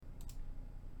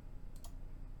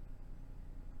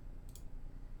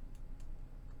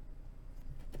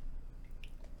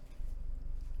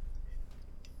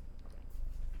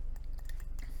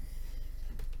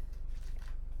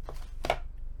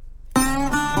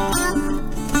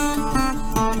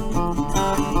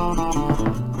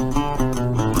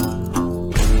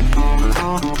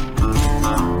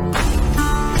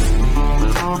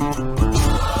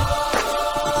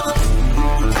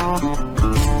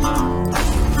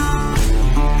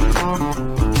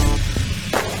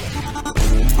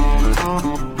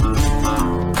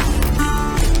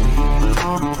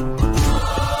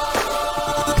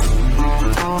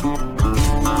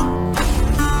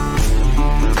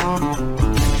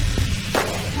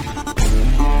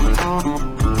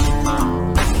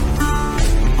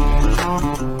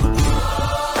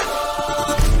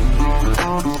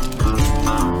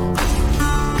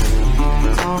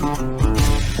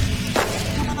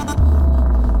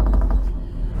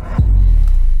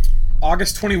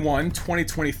August 21,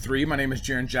 2023. My name is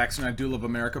Jaron Jackson. I do love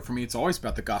America. For me, it's always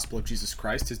about the gospel of Jesus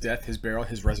Christ, his death, his burial,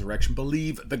 his resurrection.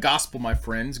 Believe the gospel, my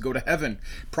friends. Go to heaven.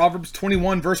 Proverbs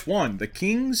 21, verse 1. The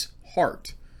king's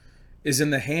heart is in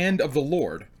the hand of the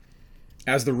Lord,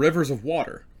 as the rivers of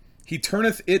water. He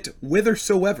turneth it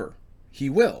whithersoever he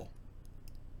will.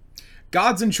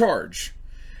 God's in charge.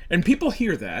 And people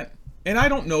hear that, and I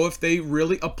don't know if they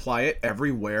really apply it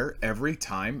everywhere, every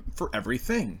time, for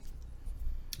everything.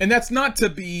 And that's not to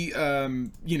be,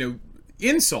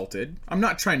 insulted. I'm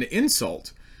not trying to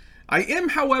insult. I am,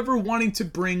 however, wanting to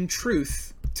bring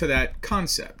truth to that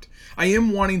concept. I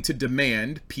am wanting to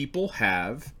demand people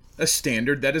have a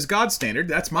standard that is God's standard.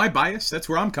 That's my bias. That's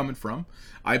where I'm coming from.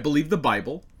 I believe the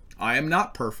Bible. I am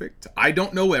not perfect. I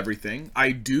don't know everything.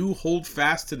 I do hold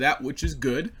fast to that which is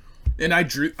good. And I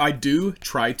do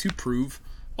try to prove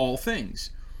all things.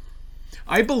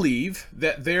 I believe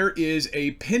that there is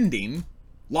a pending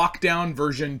Lockdown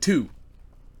version 2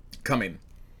 coming.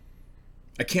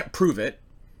 I can't prove it.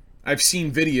 I've seen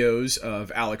videos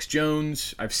of Alex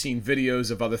Jones. I've seen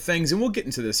videos of other things, and we'll get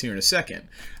into this here in a second.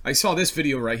 I saw this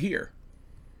video right here.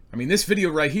 I mean, this video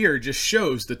right here just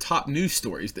shows the top news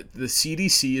stories that the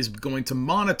CDC is going to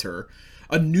monitor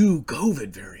a new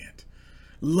COVID variant.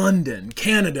 London,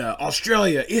 Canada,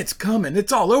 Australia, it's coming.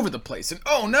 It's all over the place. And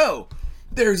oh no,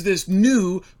 there's this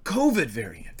new COVID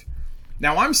variant.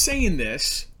 Now, I'm saying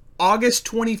this August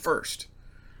 21st,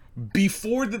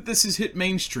 before that this has hit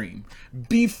mainstream,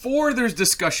 before there's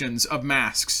discussions of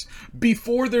masks,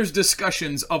 before there's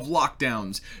discussions of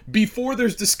lockdowns, before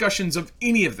there's discussions of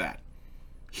any of that.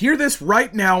 Hear this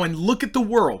right now and look at the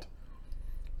world.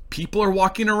 People are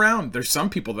walking around. There's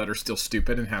some people that are still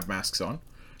stupid and have masks on.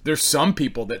 There's some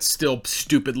people that still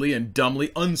stupidly and dumbly,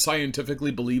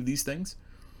 unscientifically believe these things.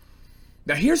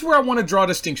 Now, here's where I want to draw a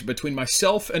distinction between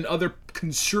myself and other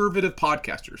conservative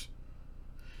podcasters.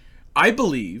 I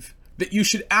believe that you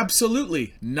should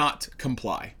absolutely not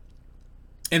comply.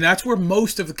 And that's where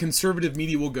most of the conservative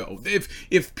media will go.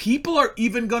 If people are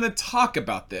even going to talk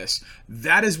about this,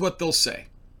 that is what they'll say.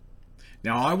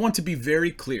 Now, I want to be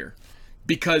very clear,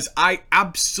 because I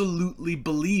absolutely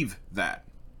believe that.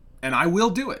 And I will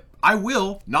do it. I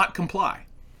will not comply.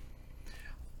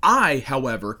 I,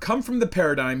 however, come from the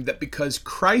paradigm that because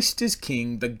Christ is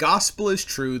king, the gospel is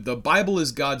true, the Bible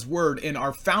is God's word, and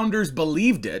our founders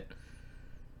believed it,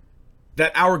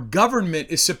 that our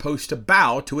government is supposed to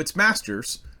bow to its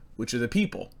masters, which are the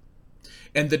people.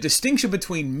 And the distinction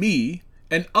between me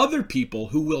and other people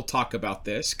who will talk about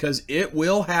this, because it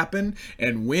will happen,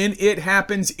 and when it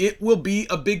happens, it will be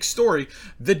a big story.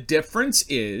 The difference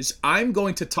is I'm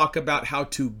going to talk about how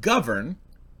to govern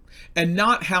and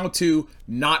not how to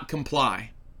not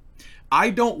comply. I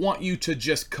don't want you to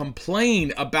just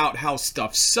complain about how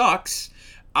stuff sucks.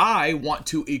 I want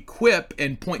to equip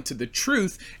and point to the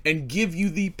truth and give you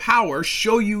the power,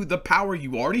 show you the power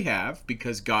you already have,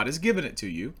 because God has given it to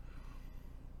you,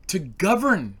 to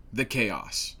govern the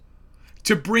chaos,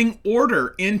 to bring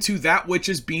order into that which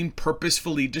is being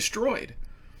purposefully destroyed,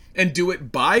 and do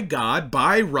it by God,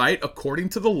 by right, according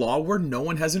to the law, where no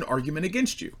one has an argument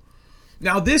against you.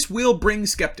 Now, this will bring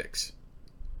skeptics.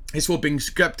 This will bring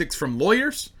skeptics from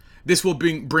lawyers. This will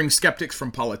bring skeptics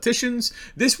from politicians.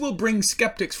 This will bring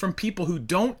skeptics from people who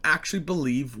don't actually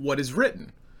believe what is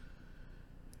written.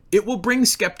 It will bring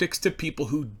skeptics to people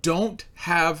who don't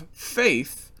have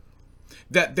faith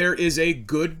that there is a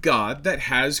good God that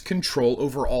has control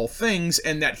over all things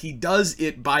and that he does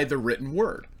it by the written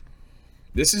word.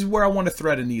 This is where I want to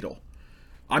thread a needle.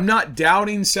 I'm not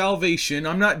doubting salvation.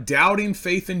 I'm not doubting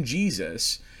faith in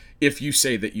Jesus if you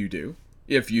say that you do,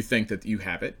 if you think that you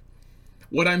have it.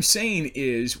 What I'm saying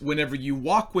is, whenever you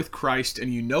walk with Christ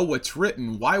and you know what's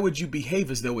written, why would you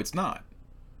behave as though it's not?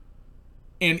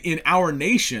 And in our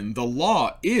nation, the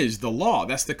law is the law.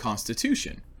 That's the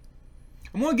Constitution.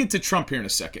 I'm going to get to Trump here in a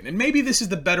second, and maybe this is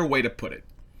the better way to put it.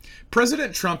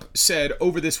 President Trump said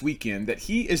over this weekend that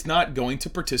he is not going to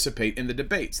participate in the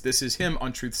debates. This is him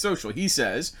on Truth Social. He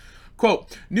says,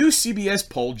 quote, "New CBS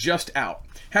poll just out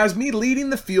has me leading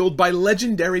the field by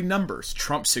legendary numbers.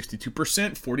 Trump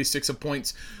 62%, 46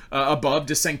 points above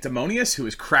DeSanctimonious, who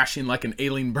is crashing like an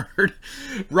alien bird.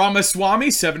 Ramaswamy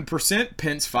 7%,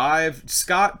 Pence 5,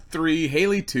 Scott 3,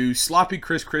 Haley 2, Sloppy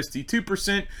Chris Christie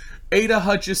 2%, Ada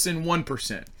Hutchison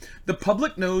 1%. The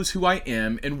public knows who I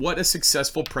am and what a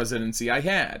successful presidency I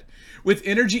had. With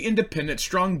energy independence,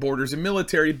 strong borders, and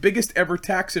military, biggest ever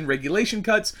tax and regulation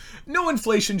cuts, no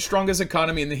inflation, strongest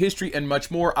economy in the history, and much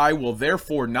more, I will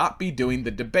therefore not be doing the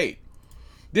debate."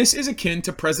 This is akin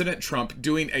to President Trump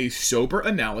doing a sober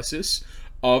analysis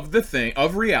of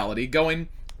reality, going,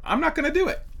 I'm not going to do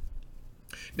it.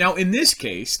 Now, in this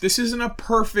case, this isn't a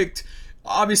perfect,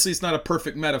 obviously it's not a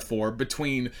perfect metaphor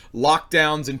between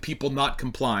lockdowns and people not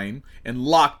complying and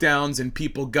lockdowns and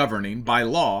people governing by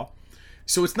law.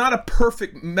 So it's not a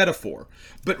perfect metaphor,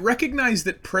 but recognize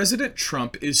that President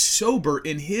Trump is sober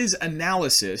in his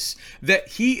analysis that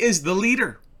he is the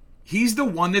leader. He's the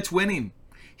one that's winning.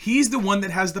 He's the one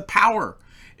that has the power.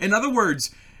 In other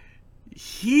words,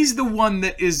 he's the one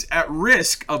that is at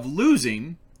risk of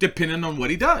losing depending on what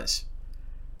he does.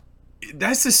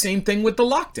 That's the same thing with the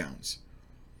lockdowns.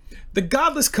 The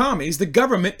godless commies, the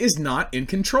government is not in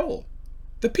control.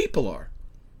 The people are.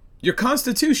 Your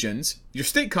constitutions, your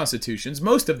state constitutions,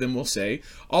 most of them will say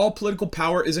all political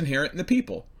power is inherent in the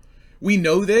people. We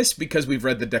know this because we've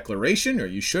read the Declaration, or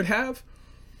you should have.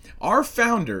 Our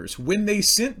founders, when they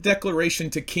sent declaration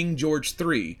to King George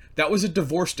III, that was a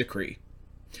divorce decree.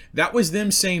 That was them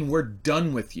saying, we're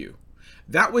done with you.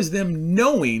 That was them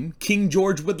knowing King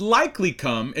George would likely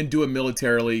come and do a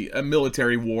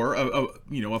military war,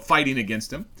 a fighting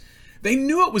against him. They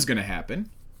knew it was going to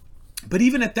happen. But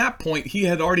even at that point, he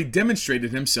had already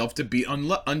demonstrated himself to be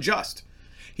unjust.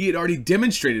 He had already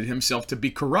demonstrated himself to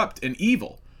be corrupt and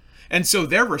evil. And so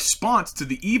their response to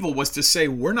the evil was to say,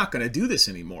 we're not going to do this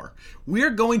anymore.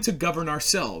 We're going to govern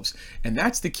ourselves. And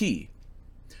that's the key.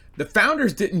 The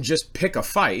founders didn't just pick a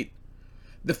fight.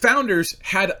 The founders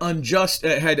had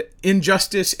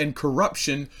injustice and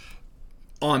corruption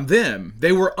on them.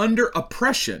 They were under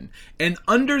oppression, and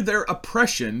under their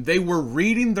oppression, they were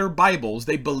reading their Bibles.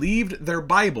 They believed their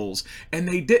Bibles, and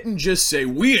they didn't just say,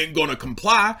 we ain't going to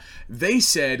comply. They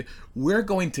said, we're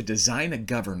going to design a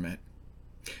government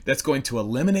that's going to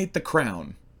eliminate the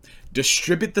crown,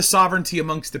 distribute the sovereignty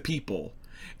amongst the people,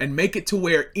 and make it to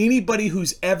where anybody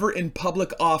who's ever in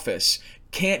public office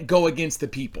can't go against the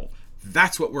people.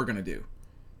 That's what we're going to do.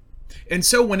 And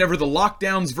so whenever the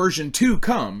lockdowns version 2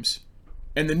 comes,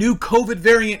 and the new COVID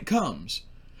variant comes,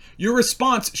 your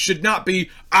response should not be,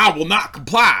 I will not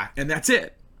comply, and that's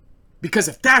it. Because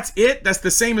if that's it, that's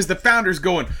the same as the founders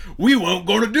going, we won't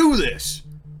going to do this.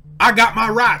 I got my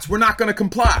rights. We're not going to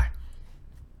comply.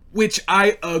 Which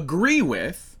I agree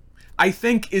with, I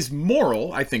think is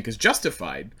moral, I think is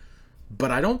justified,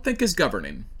 but I don't think is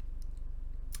governing.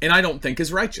 And I don't think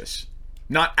is righteous.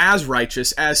 Not as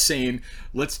righteous as saying,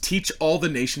 let's teach all the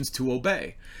nations to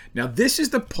obey. Now, this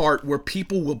is the part where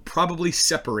people will probably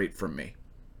separate from me.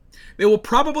 They will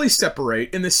probably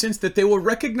separate in the sense that they will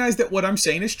recognize that what I'm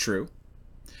saying is true,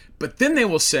 but then they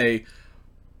will say,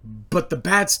 but the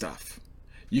bad stuff.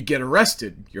 You get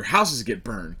arrested, your houses get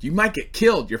burned, you might get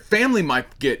killed, your family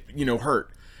might get,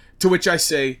 hurt. To which I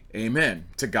say, amen,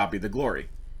 to God be the glory.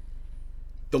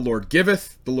 The Lord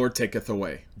giveth, the Lord taketh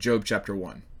away. Job chapter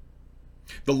 1.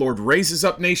 The Lord raises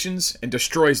up nations and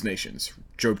destroys nations.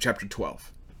 Job chapter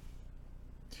 12.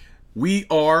 We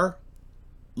are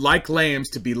like lambs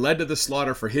to be led to the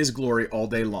slaughter for his glory all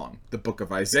day long. The book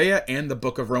of Isaiah and the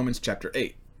book of Romans chapter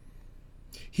 8.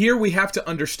 Here we have to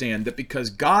understand that because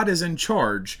God is in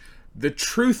charge, the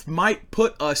truth might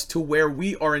put us to where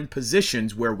we are in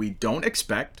positions where we don't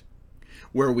expect,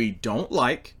 where we don't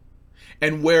like,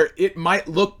 and where it might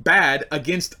look bad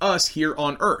against us here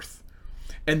on earth.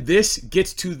 And this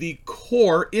gets to the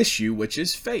core issue, which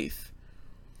is faith.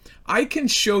 I can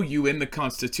show you in the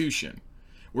Constitution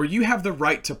where you have the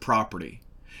right to property.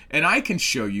 And I can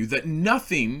show you that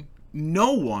nothing,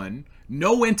 no one,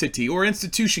 no entity or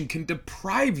institution can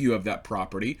deprive you of that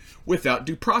property without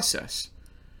due process.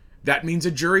 That means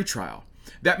a jury trial.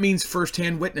 That means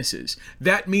firsthand witnesses.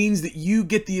 That means that you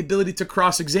get the ability to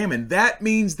cross-examine. That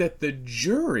means that the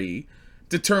jury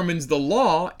determines the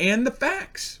law and the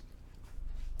facts.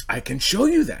 I can show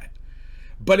you that.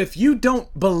 But if you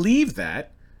don't believe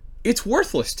that, it's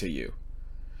worthless to you.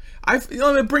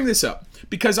 Let me bring this up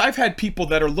because I've had people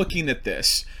that are looking at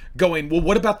this going, well,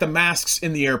 what about the masks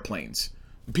in the airplanes?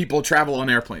 People travel on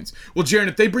airplanes. Well, Jaron,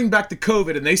 if they bring back the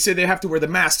COVID and they say they have to wear the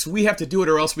masks, we have to do it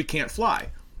or else we can't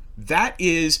fly. That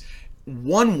is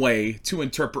one way to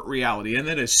interpret reality, and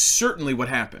that is certainly what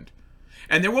happened.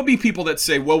 And there will be people that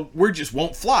say, well, we just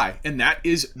won't fly, and that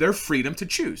is their freedom to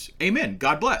choose. Amen.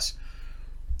 God bless.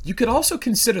 You could also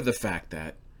consider the fact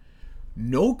that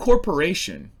no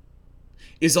corporation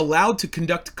is allowed to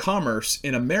conduct commerce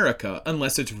in America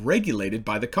unless it's regulated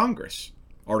by the Congress.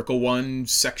 Article 1,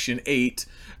 Section 8,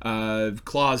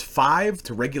 Clause 5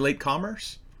 to regulate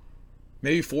commerce.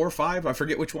 Maybe 4 or 5, I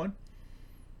forget which one.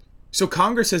 So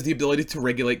Congress has the ability to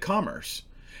regulate commerce.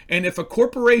 And if a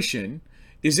corporation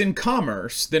is in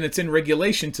commerce, then it's in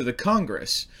regulation to the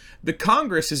Congress. The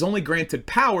Congress is only granted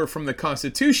power from the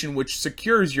Constitution, which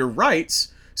secures your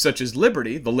rights, such as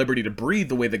liberty, the liberty to breathe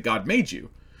the way that God made you.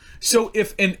 So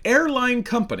if an airline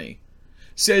company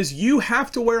says you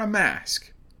have to wear a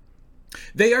mask,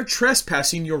 they are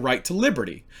trespassing your right to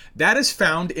liberty. That is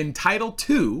found in Title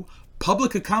II,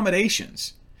 Public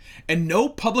Accommodations. And no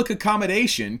public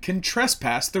accommodation can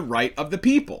trespass the right of the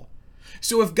people.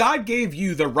 So if God gave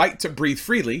you the right to breathe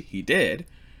freely, he did,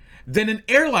 then an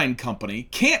airline company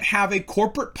can't have a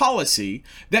corporate policy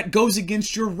that goes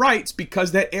against your rights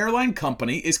because that airline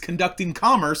company is conducting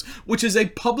commerce, which is a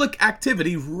public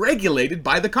activity regulated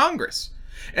by the Congress.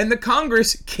 And the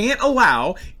Congress can't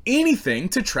allow anything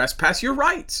to trespass your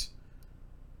rights.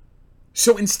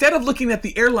 So instead of looking at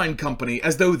the airline company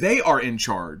as though they are in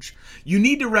charge, you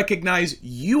need to recognize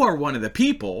you are one of the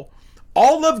people.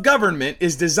 All of government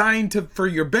is designed for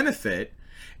your benefit.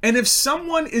 And if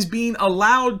someone is being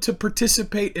allowed to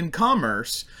participate in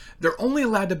commerce, they're only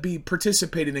allowed to be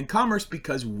participating in commerce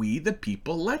because we, the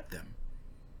people, let them.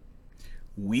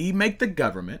 We make the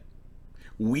government.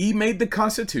 We made the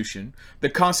Constitution. The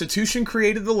Constitution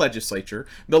created the legislature.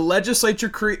 The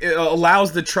legislature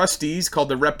allows the trustees, called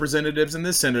the representatives and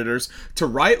the senators, to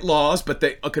write laws, but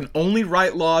they can only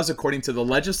write laws according to the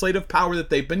legislative power that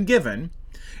they've been given.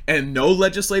 And no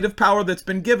legislative power that's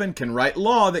been given can write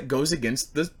law that goes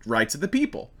against the rights of the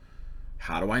people.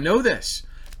 How do I know this?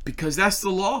 Because that's the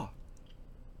law.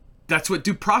 That's what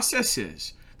due process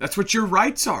is. That's what your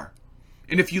rights are.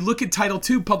 And if you look at Title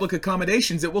II, Public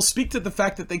Accommodations, it will speak to the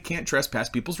fact that they can't trespass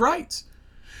people's rights.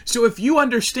 So if you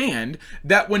understand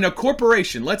that when a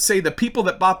corporation, let's say the people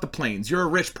that bought the planes, you're a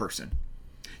rich person.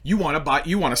 You want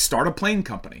to start a plane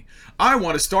company. I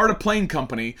want to start a plane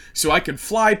company so I can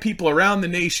fly people around the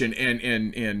nation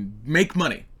and make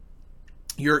money.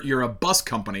 You're a bus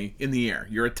company in the air.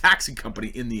 You're a taxi company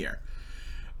in the air.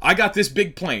 I got this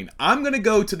big plane. I'm going to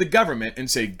go to the government and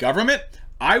say, government,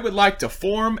 I would like to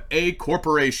form a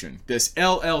corporation, this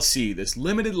LLC, this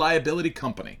limited liability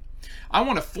company. I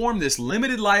want to form this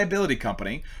limited liability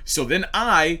company so then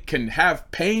I can have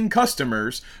paying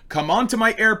customers come onto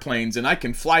my airplanes and I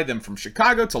can fly them from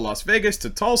Chicago to Las Vegas to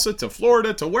Tulsa to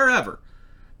Florida to wherever.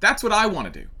 That's what I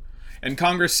want to do. And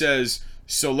Congress says,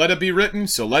 so let it be written,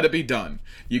 so let it be done.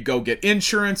 You go get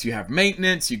insurance, you have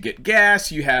maintenance, you get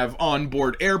gas, you have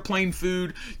onboard airplane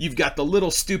food, you've got the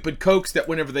little stupid Cokes that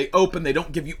whenever they open, they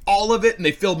don't give you all of it and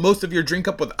they fill most of your drink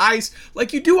up with ice.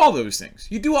 Like, you do all those things.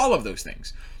 You do all of those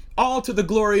things. All to the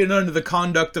glory and under the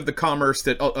conduct of the commerce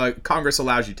that Congress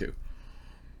allows you to.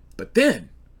 But then,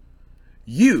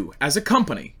 you, as a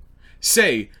company,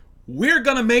 say, we're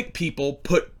going to make people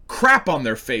put crap on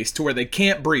their face to where they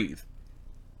can't breathe.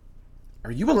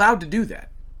 Are you allowed to do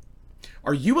that?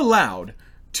 Are you allowed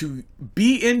to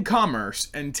be in commerce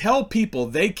and tell people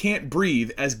they can't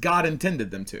breathe as God intended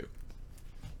them to?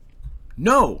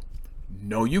 No.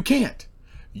 No, you can't.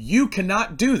 You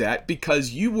cannot do that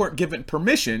because you weren't given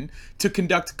permission to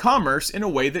conduct commerce in a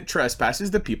way that trespasses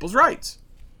the people's rights.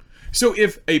 So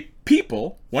if a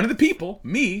people, one of the people,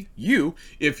 me, you,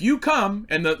 if you come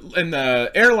and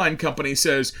the airline company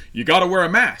says, you got to wear a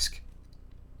mask,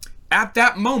 at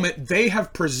that moment, they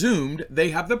have presumed they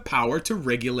have the power to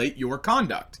regulate your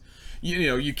conduct. You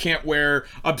know, you can't wear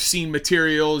obscene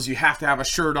materials, you have to have a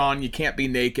shirt on, you can't be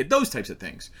naked, those types of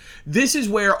things. This is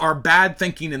where our bad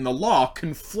thinking in the law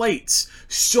conflates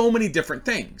so many different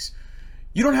things.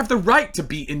 You don't have the right to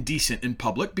be indecent in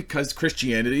public because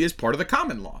Christianity is part of the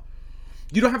common law.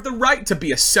 You don't have the right to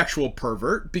be a sexual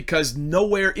pervert because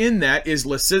nowhere in that is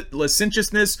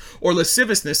licentiousness or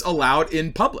lasciviousness allowed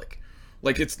in public.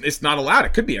 Like, it's not allowed.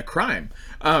 It could be a crime.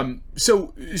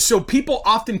 So people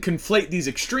often conflate these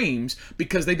extremes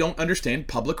because they don't understand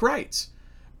public rights.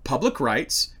 Public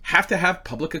rights have to have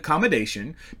public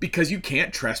accommodation because you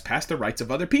can't trespass the rights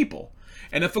of other people.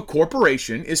 And if a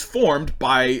corporation is formed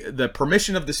by the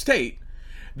permission of the state,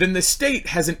 then the state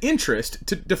has an interest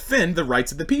to defend the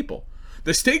rights of the people.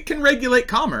 The state can regulate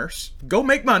commerce, go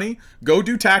make money, go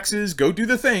do taxes, go do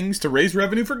the things to raise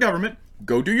revenue for government,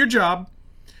 go do your job.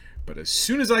 But as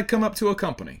soon as I come up to a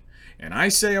company and I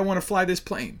say I want to fly this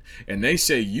plane and they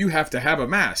say you have to have a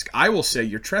mask, I will say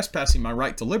you're trespassing my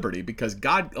right to liberty because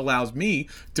God allows me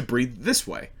to breathe this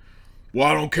way. Well,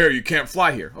 I don't care. You can't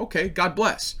fly here. Okay, God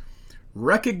bless.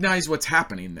 Recognize what's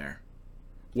happening there.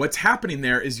 What's happening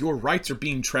there is your rights are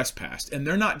being trespassed, and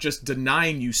they're not just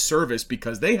denying you service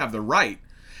because they have the right.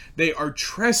 They are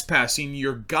trespassing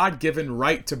your God-given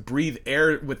right to breathe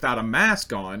air without a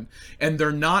mask on, and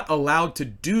they're not allowed to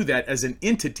do that as an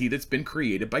entity that's been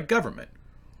created by government.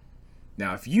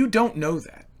 Now, if you don't know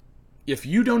that, if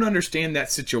you don't understand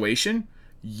that situation,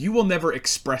 you will never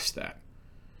express that.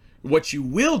 What you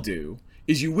will do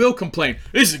is you will complain,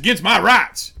 this is against my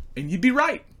rights, and you'd be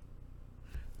right.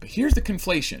 But here's the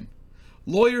conflation.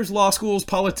 lawyers, law schools,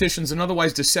 politicians, and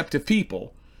otherwise deceptive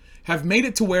people have made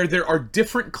it to where there are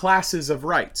different classes of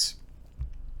rights.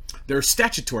 There are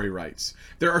statutory rights.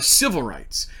 There are civil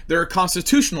rights. There are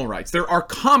constitutional rights. There are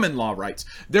common law rights.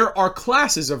 There are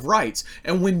classes of rights.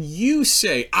 And when you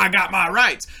say, I got my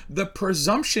rights, the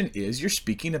presumption is you're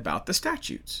speaking about the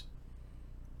statutes,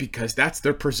 because that's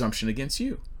their presumption against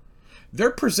you.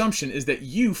 Their presumption is that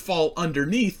you fall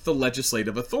underneath the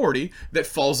legislative authority that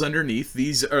falls underneath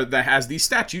these, or that has these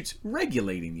statutes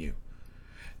regulating you.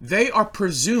 They are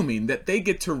presuming that they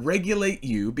get to regulate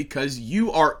you because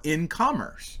you are in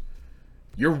commerce.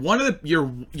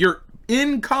 You're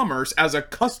in commerce as a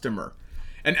customer.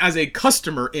 And as a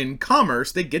customer in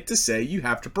commerce, they get to say you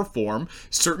have to perform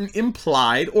certain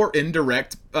implied or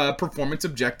indirect performance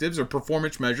objectives or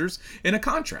performance measures in a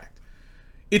contract.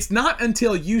 It's not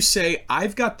until you say,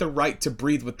 I've got the right to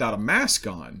breathe without a mask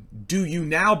on, do you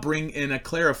now bring in a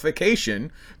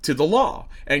clarification to the law.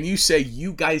 And you say,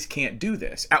 you guys can't do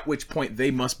this, at which point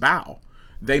they must bow.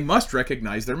 They must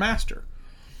recognize their master.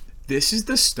 This is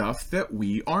the stuff that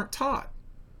we aren't taught.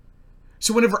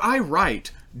 So whenever I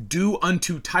write, do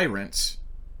unto tyrants,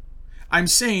 I'm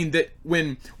saying that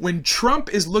when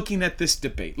Trump is looking at this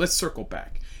debate, let's circle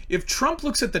back. If Trump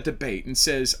looks at the debate and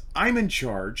says, I'm in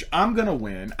charge, I'm going to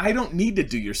win, I don't need to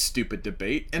do your stupid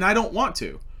debate, and I don't want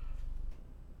to,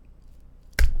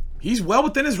 he's well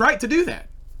within his right to do that.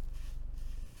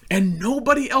 And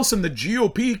nobody else in the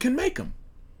GOP can make him.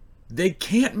 They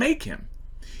can't make him.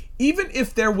 Even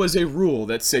if there was a rule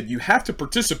that said you have to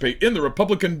participate in the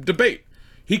Republican debate,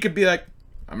 he could be like,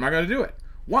 I'm not going to do it.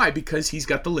 Why? Because he's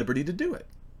got the liberty to do it.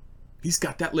 He's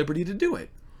got that liberty to do it.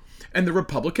 And the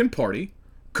Republican Party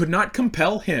could not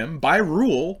compel him by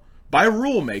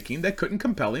rulemaking, they couldn't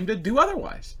compel him to do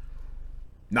otherwise.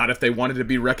 Not if they wanted to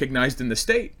be recognized in the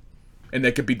state, and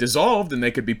they could be dissolved and they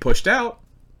could be pushed out.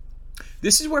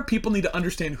 This is where people need to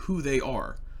understand who they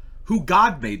are, who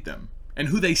God made them, and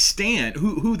who they stand,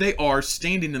 who they are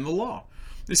standing in the law.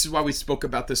 This is why we spoke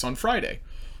about this on Friday.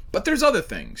 But there's other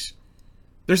things.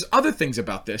 There's other things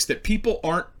about this that people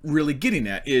aren't really getting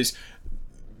at. Is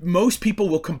most people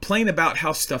will complain about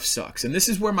how stuff sucks. And this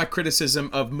is where my criticism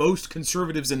of most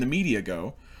conservatives in the media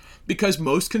go, because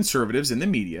most conservatives in the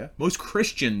media, most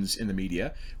Christians in the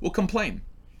media will complain.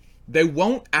 They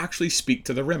won't actually speak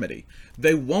to the remedy.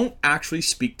 They won't actually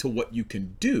speak to what you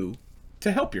can do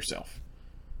to help yourself.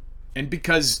 And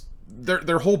because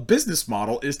their whole business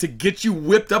model is to get you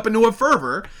whipped up into a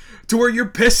fervor to where you're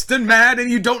pissed and mad and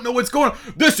you don't know what's going on.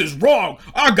 This is wrong.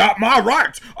 I got my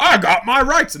rights. I got my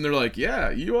rights. And they're like, yeah,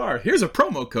 you are. Here's a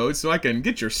promo code so I can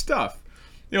get your stuff.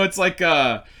 You know, it's like,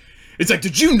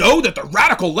 did you know that the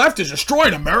radical left is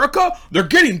destroying America? They're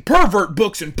getting pervert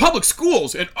books in public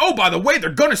schools. And oh, by the way,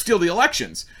 they're going to steal the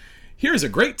elections. Here's a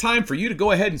great time for you to go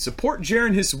ahead and support Jaron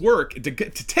and his work, to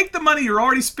take the money you're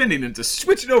already spending and to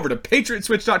switch it over to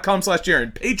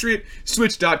patriotswitch.com/Jaron.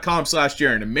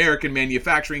 Patriotswitch.com/Jaron. American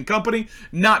manufacturing company,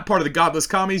 not part of the godless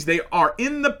commies. They are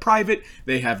in the private.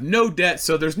 They have no debt,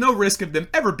 so there's no risk of them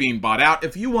ever being bought out.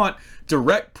 If you want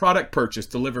direct product purchase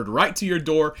delivered right to your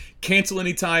door, cancel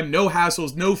anytime, no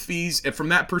hassles, no fees. And from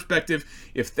that perspective,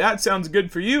 if that sounds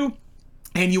good for you,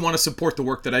 and you want to support the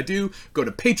work that I do, go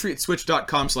to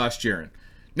patriotswitch.com/Jaron.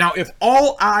 Now, if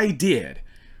all I did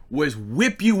was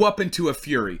whip you up into a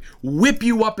fury, whip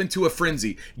you up into a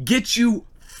frenzy, get you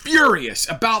furious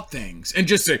about things, and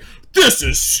just say, this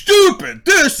is stupid,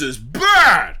 this is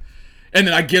bad, and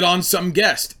then I get on some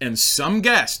guest, and some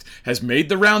guest has made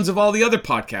the rounds of all the other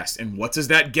podcasts, and what does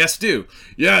that guest do?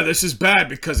 Yeah, this is bad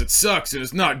because it sucks, and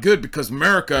it's not good because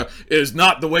America is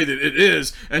not the way that it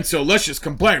is, and so let's just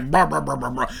complain. Blah, blah, blah, blah,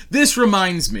 blah. This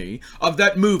reminds me of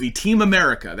that movie, Team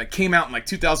America, that came out in like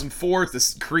 2004,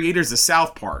 the creators of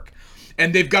South Park,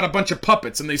 and they've got a bunch of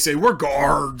puppets, and they say, we're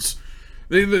guards.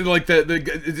 They're like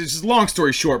it's just long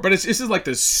story short, but this is like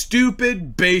the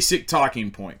stupid, basic talking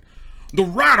point. The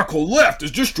radical left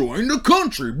is destroying the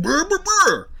country. Brr, brr,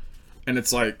 brr. And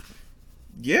it's like,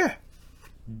 yeah.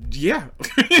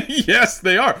 Yes,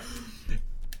 they are.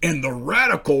 And the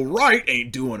radical right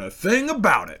ain't doing a thing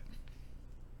about it.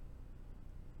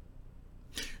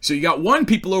 So you got one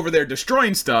people over there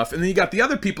destroying stuff, and then you got the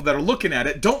other people that are looking at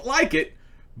it, don't like it,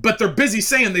 but they're busy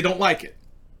saying they don't like it.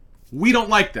 We don't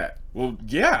like that. Well,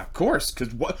 yeah, of course,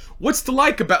 because what's to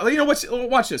like about,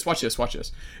 watch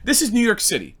this. This is New York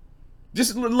City.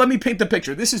 Just let me paint the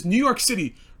picture. This is New York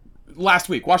City last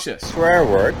week. Watch this. That's where I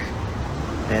work,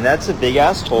 and that's a big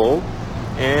ass toll,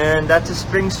 and that's a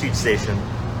Spring Street station.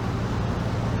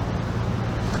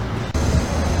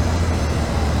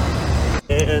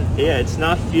 And yeah, it's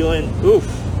not feeling, oof.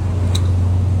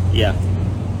 Yeah.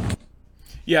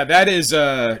 Yeah, that is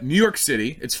New York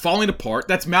City. It's falling apart.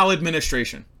 That's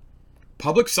maladministration.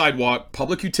 Public sidewalk,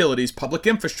 public utilities, public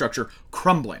infrastructure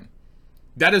crumbling.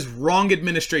 That is wrong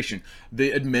administration.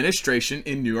 The administration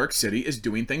in New York City is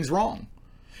doing things wrong.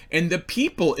 And the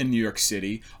people in New York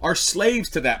City are slaves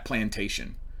to that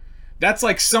plantation. That's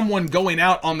like someone going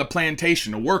out on the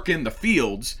plantation to work in the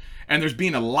fields, and there's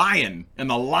being a lion, and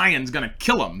the lion's going to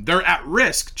kill them. They're at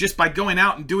risk just by going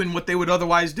out and doing what they would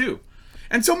otherwise do.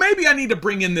 And so maybe I need to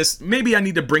bring in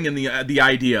the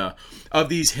idea of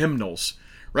these hymnals,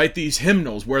 right? These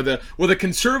hymnals where the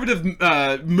conservative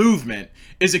movement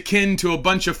is akin to a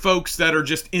bunch of folks that are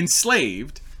just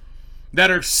enslaved, that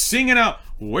are singing out,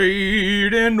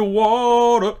 "Wade in the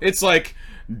water." It's like,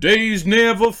 days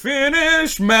never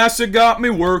finish, massa got me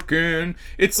working.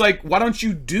 It's like, why don't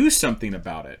you do something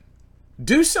about it?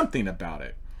 Do something about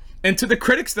it. And to the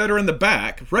critics that are in the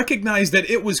back, recognize that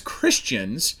it was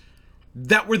Christians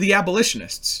that were the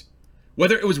abolitionists.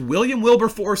 Whether it was William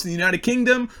Wilberforce in the United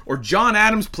Kingdom or John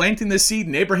Adams planting the seed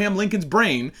in Abraham Lincoln's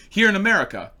brain here in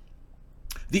America,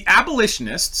 the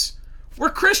abolitionists were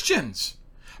Christians.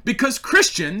 Because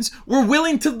Christians were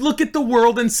willing to look at the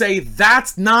world and say,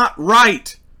 that's not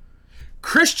right.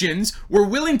 Christians were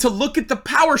willing to look at the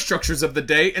power structures of the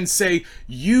day and say,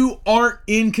 you aren't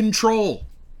in control.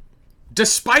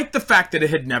 Despite the fact that it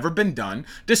had never been done,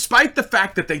 despite the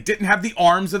fact that they didn't have the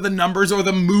arms or the numbers or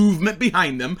the movement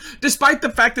behind them, despite the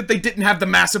fact that they didn't have the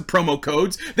massive promo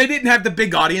codes, they didn't have the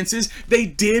big audiences, they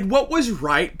did what was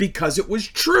right because it was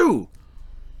true.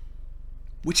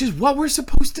 Which is what we're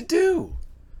supposed to do.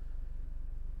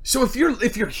 So if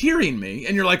you're hearing me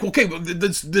and you're like, okay, well,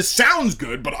 this sounds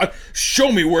good, but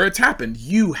show me where it's happened,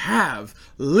 you have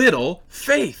little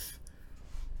faith.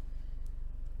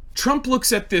 Trump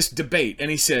looks at this debate and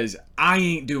he says, I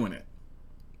ain't doing it.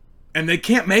 And they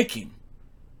can't make him.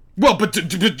 Well, but you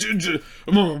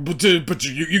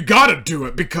gotta do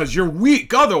it because you're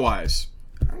weak otherwise.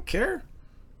 I don't care.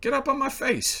 Get up on my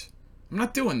face. I'm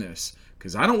not doing this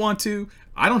because I don't want to.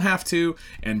 I don't have to.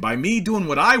 And by me doing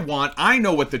what I want, I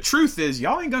know what the truth is.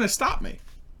 Y'all ain't gonna stop me.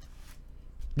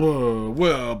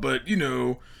 Well, but you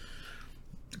know,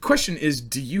 the question is,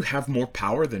 do you have more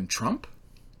power than Trump?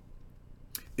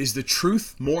 Is the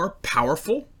truth more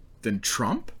powerful than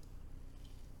Trump?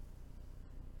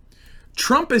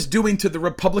 Trump is doing to the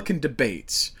Republican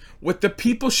debates what the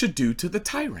people should do to the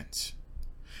tyrants.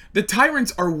 The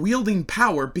tyrants are wielding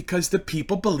power because the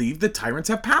people believe the tyrants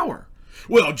have power.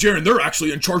 Well, Jaron, they're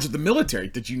actually in charge of the military.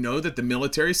 Did you know that the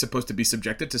military is supposed to be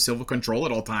subjected to civil control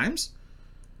at all times?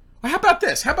 Well, how about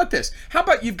this? How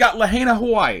about you've got Lahaina,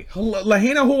 Hawaii?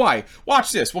 Lahaina, Hawaii.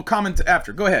 Watch this. We'll comment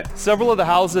after. Go ahead. Several of the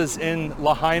houses in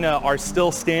Lahaina are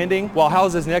still standing, while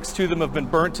houses next to them have been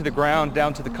burnt to the ground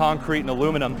down to the concrete and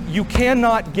aluminum. You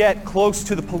cannot get close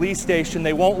to the police station.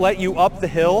 They won't let you up the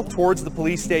hill towards the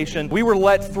police station. We were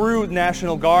let through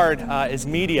National Guard as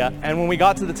media, and when we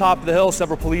got to the top of the hill,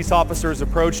 several police officers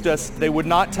approached us. They would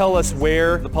not tell us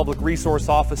where the public resource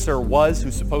officer was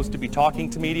who's supposed to be talking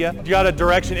to media. You got a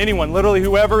direction, anyone, literally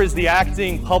whoever is the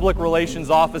acting public relations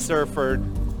officer for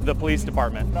the police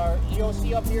department. Our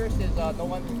EOC up here says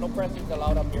no press is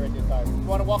allowed up here at this time. You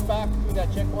want to walk back to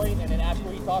that checkpoint and then ask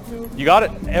who you talk to? You got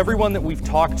it. Everyone that we've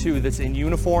talked to that's in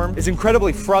uniform is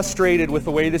incredibly frustrated with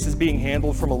the way this is being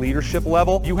handled from a leadership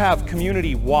level. You have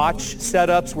community watch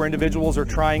setups where individuals are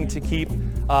trying to keep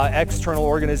external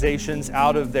organizations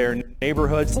out of their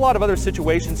neighborhoods. A lot of other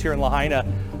situations here in Lahaina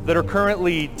that are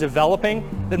currently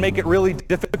developing that make it really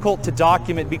difficult to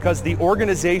document because the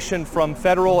organization from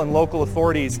federal and local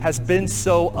authorities has been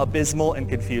so abysmal and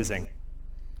confusing.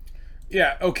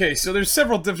 Yeah, okay, so there's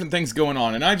several different things going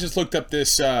on, and I just looked up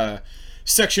this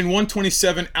Section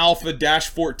 127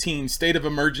 Alpha-14, State of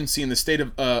Emergency in the state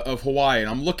of Hawaii, and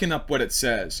I'm looking up what it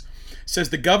says. It says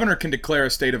the governor can declare a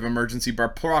state of emergency by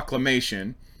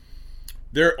proclamation.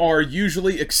 There are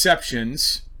usually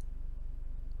exceptions.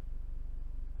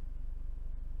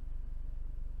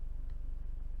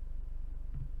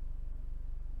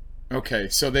 Okay,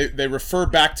 so they refer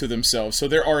back to themselves. So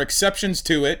there are exceptions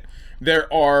to it.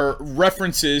 There are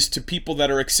references to people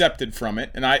that are accepted from it.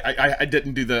 And I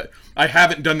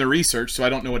haven't done the research, so I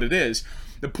don't know what it is.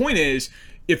 The point is,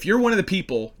 if you're one of the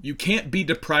people, you can't be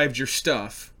deprived your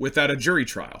stuff without a jury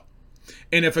trial.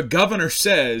 And if a governor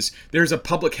says there's a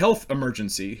public health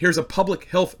emergency, here's a public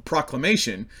health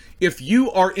proclamation, if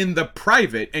you are in the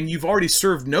private and you've already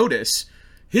served notice,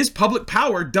 his public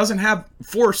power doesn't have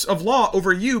force of law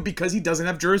over you because he doesn't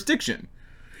have jurisdiction.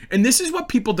 And this is what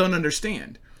people don't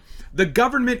understand. The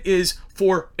government is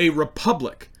for a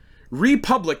republic.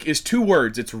 Republic is two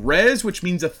words. It's res, which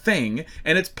means a thing,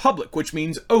 and it's public, which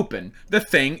means open. The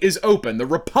thing is open. The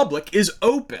republic is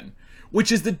open,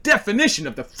 which is the definition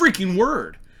of the freaking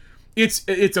word. It's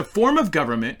a form of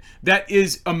government that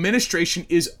is administration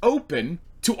is open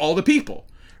to all the people.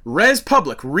 Res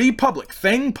public, republic,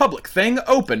 thing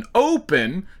open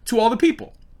to all the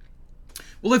people.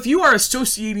 Well, if you are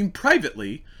associating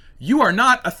privately, you are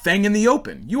not a thing in the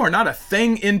open. You are not a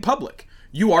thing in public.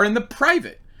 You are in the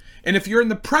private. And if you're in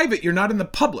the private, you're not in the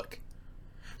public.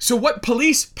 So what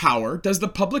police power does the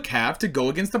public have to go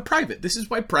against the private? This is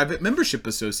why private membership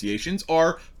associations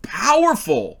are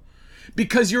powerful.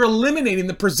 Because you're eliminating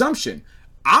the presumption.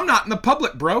 I'm not in the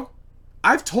public, bro.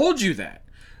 I've told you that.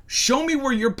 Show me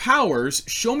where your powers,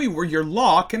 show me where your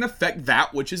law can affect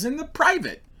that which is in the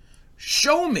private.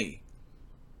 Show me.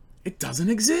 It doesn't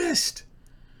exist.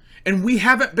 And we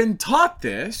haven't been taught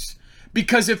this.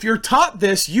 Because if you're taught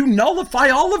this, you nullify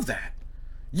all of that.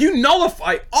 You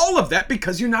nullify all of that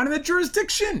because you're not in the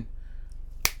jurisdiction.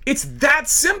 It's that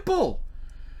simple.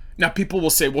 Now, people will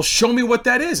say, well, show me what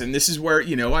that is. And this is where,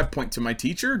 I point to my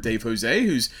teacher, Dave Jose,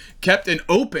 who's kept and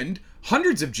opened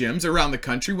hundreds of gyms around the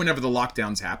country whenever the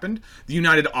lockdowns happened. The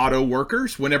United Auto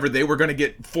Workers, whenever they were going to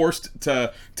get forced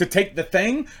to take the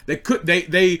thing,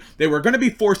 they were going to be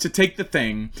forced to take the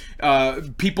thing.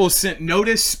 People sent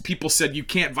notice. People said you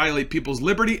can't violate people's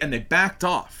liberty, and they backed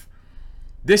off.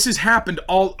 This has happened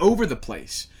all over the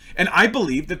place. And I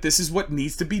believe that this is what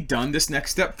needs to be done this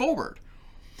next step forward.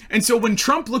 And so when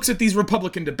Trump looks at these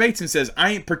Republican debates and says,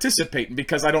 I ain't participating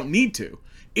because I don't need to,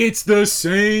 it's the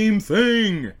same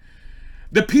thing.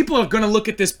 The people are going to look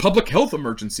at this public health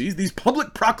emergencies, these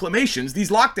public proclamations, these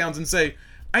lockdowns, and say,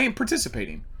 I ain't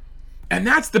participating. And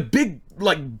that's the big,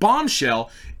 bombshell,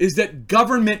 is that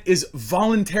government is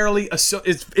voluntarily,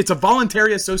 it's a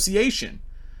voluntary association.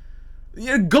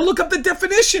 Go look up the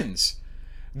definitions.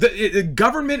 The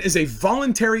government is a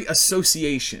voluntary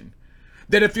association.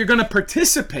 That if you're going to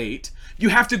participate, you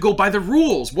have to go by the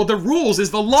rules. Well, the rules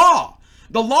is the law.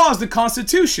 The law is the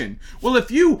Constitution. Well,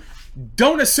 if you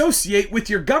don't associate with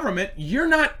your government, you're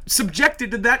not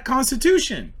subjected to that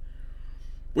Constitution.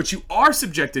 What you are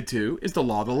subjected to is the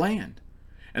law of the land.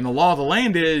 And the law of the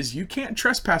land is you can't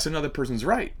trespass another person's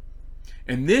right.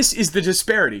 And this is the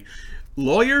disparity.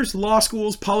 Lawyers, law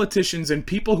schools, politicians, and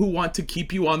people who want to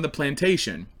keep you on the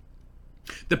plantation.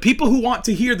 The people who want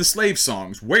to hear the slave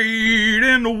songs, wade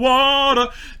in the water,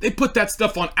 they put that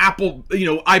stuff on Apple,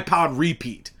 iPod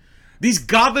repeat. These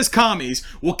godless commies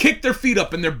will kick their feet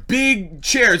up in their big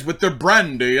chairs with their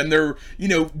brandy and their,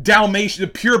 Dalmatian,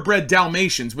 the purebred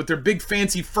Dalmatians with their big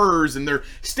fancy furs and their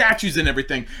statues and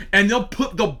everything. And they'll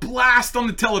blast on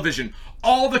the television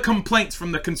all the complaints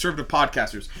from the conservative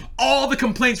podcasters, all the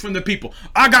complaints from the people.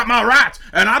 I got my rights,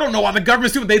 and I don't know why the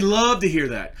government's doing it. They love to hear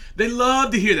that. They love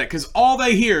to hear that because all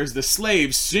they hear is the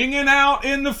slaves singing out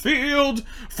in the field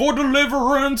for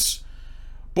deliverance.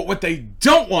 But what they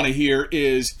don't want to hear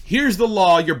is, here's the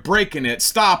law, you're breaking it,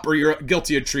 stop or you're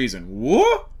guilty of treason.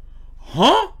 What?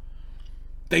 Huh?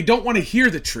 They don't want to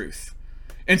hear the truth.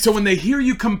 And so when they hear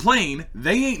you complain,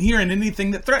 they ain't hearing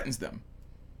anything that threatens them.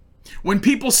 When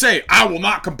people say, I will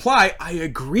not comply, I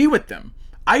agree with them.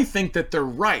 I think that they're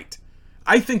right.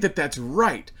 I think that that's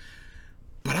right.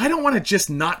 But I don't want to just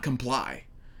not comply.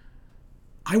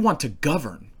 I want to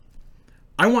govern.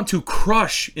 I want to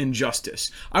crush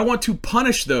injustice. I want to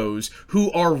punish those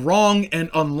who are wrong and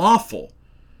unlawful.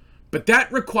 But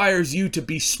that requires you to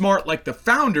be smart like the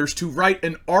founders to write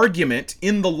an argument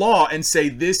in the law and say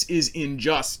this is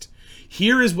unjust.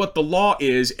 Here is what the law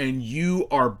is and you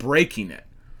are breaking it.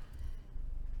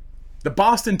 The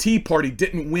Boston Tea Party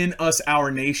didn't win us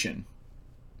our nation.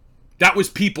 That was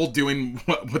people doing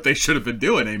what they should have been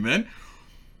doing, amen?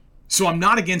 So I'm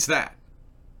not against that.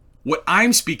 What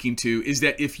I'm speaking to is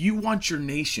that if you want your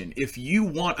nation, if you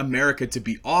want America to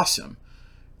be awesome,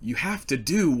 you have to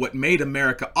do what made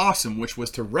America awesome, which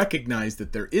was to recognize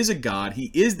that there is a God,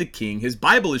 He is the King, His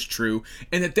Bible is true,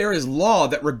 and that there is law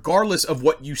that regardless of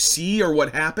what you see or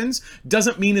what happens,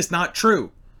 doesn't mean it's not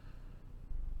true.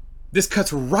 This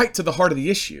cuts right to the heart of the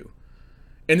issue.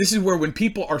 And this is where when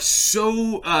people are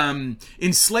so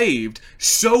enslaved,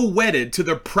 so wedded to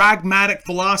their pragmatic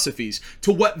philosophies,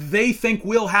 to what they think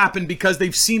will happen because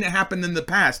they've seen it happen in the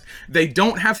past, they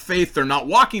don't have faith, they're not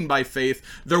walking by faith,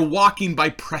 they're walking by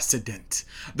precedent.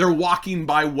 They're walking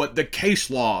by what the case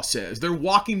law says. They're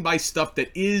walking by stuff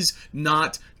that is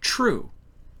not true.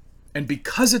 And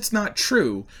because it's not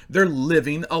true, they're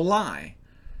living a lie.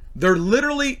 They're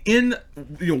literally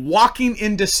walking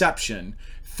in deception,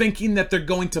 thinking that they're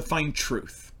going to find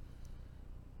truth.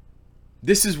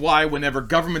 This is why whenever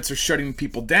governments are shutting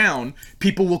people down,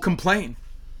 people will complain.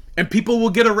 And people will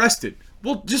get arrested.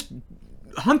 Well, just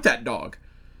hunt that dog.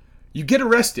 You get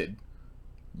arrested.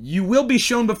 You will be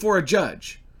shown before a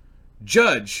judge.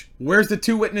 Judge, where's the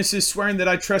 2 witnesses swearing that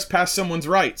I trespassed someone's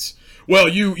rights? Well,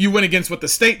 you went against what the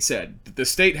state said. Did the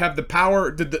state have the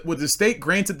power? Was the state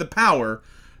granted the power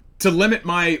to limit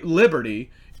my liberty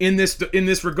in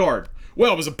this regard?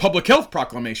 Well, it was a public health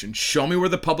proclamation. Show me where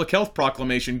the public health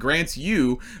proclamation grants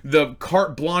you the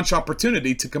carte blanche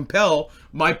opportunity to compel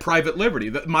my private liberty,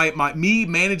 me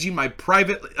managing my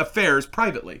private affairs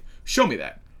privately. Show me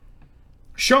that.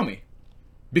 Show me.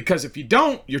 Because if you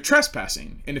don't, you're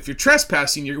trespassing. And if you're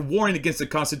trespassing, you're warring against the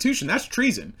Constitution. That's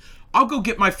treason. I'll go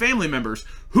get my family members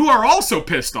who are also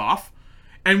pissed off,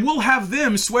 and we'll have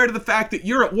them swear to the fact that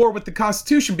you're at war with the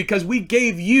Constitution because we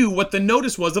gave you what the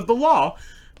notice was of the law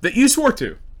that you swore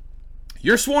to.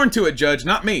 You're sworn to it, Judge,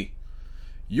 not me.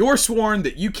 You're sworn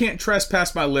that you can't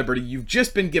trespass my liberty. You've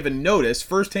just been given notice,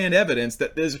 firsthand evidence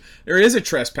that there is a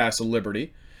trespass of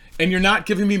liberty. And you're not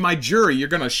giving me my jury. You're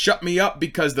going to shut me up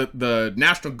because the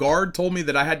National Guard told me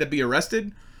that I had to be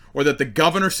arrested? Or that the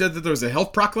governor said that there was a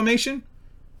health proclamation?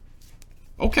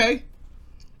 Okay.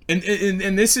 And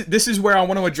this is where I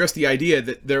want to address the idea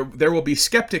that there will be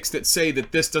skeptics that say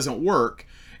that this doesn't work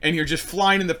and you're just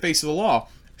flying in the face of the law.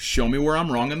 Show me where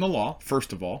I'm wrong in the law,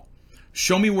 first of all.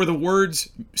 Show me where the words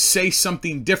say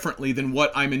something differently than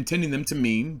what I'm intending them to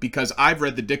mean, because I've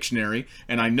read the dictionary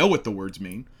and I know what the words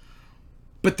mean.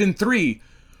 But then 3,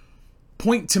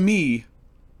 point to me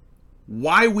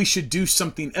why we should do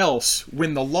something else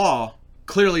when the law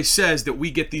clearly says that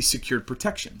we get these secured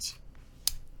protections.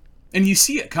 And you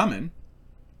see it coming.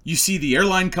 You see the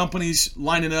airline companies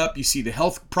lining up. You see the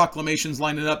health proclamations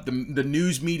lining up. The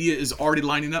news media is already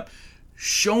lining up.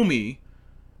 Show me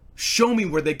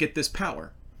where they get this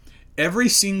power. Every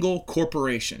single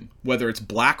corporation, whether it's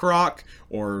BlackRock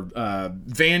or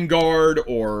Vanguard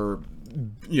or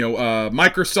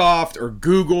Microsoft or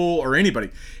Google or anybody,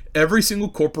 every single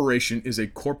corporation is a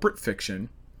corporate fiction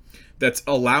that's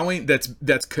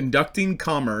conducting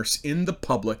commerce in the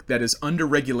public that is under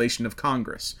regulation of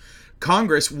Congress.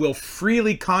 Congress will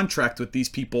freely contract with these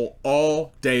people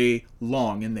all day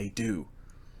long, and they do.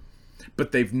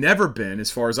 But they've never been, as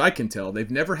far as I can tell,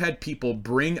 they've never had people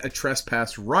bring a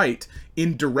trespass right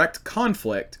in direct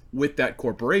conflict with that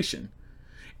corporation.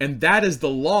 And that is the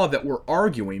law that we're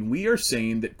arguing. We are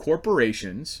saying that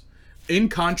corporations in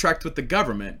contract with the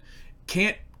government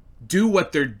can't do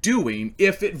what they're doing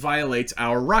if it violates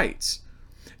our rights.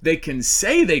 They can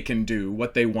say they can do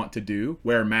what they want to do,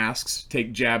 wear masks,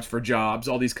 take jabs for jobs,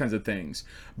 all these kinds of things.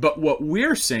 But what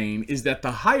we're saying is that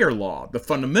the higher law, the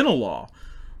fundamental law,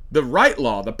 the right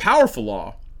law, the powerful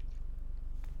law,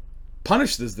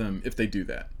 punishes them if they do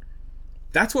that.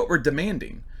 That's what we're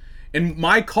demanding. And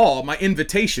my call, my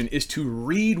invitation is to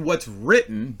read what's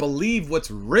written, believe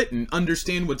what's written,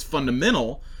 understand what's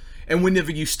fundamental. And whenever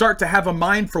you start to have a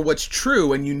mind for what's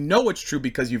true, and you know it's true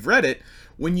because you've read it,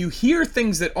 when you hear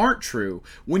things that aren't true,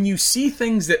 when you see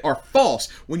things that are false,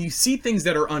 when you see things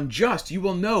that are unjust, you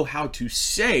will know how to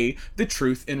say the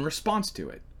truth in response to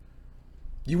it.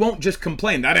 You won't just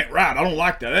complain, that ain't right, I don't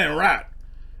like that, that ain't right.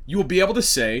 You will be able to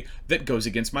say, that goes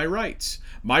against my rights.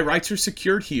 My rights are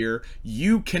secured here.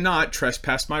 You cannot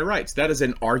trespass my rights. That is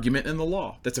an argument in the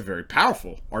law. That's a very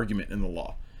powerful argument in the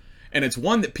law. And it's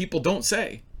one that people don't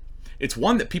say. It's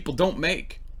one that people don't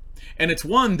make. And it's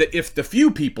one that if the few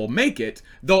people make it,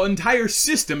 the entire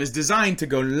system is designed to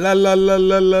go la la la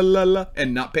la la la la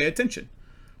and not pay attention.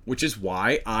 Which is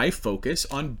why I focus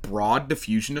on broad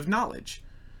diffusion of knowledge.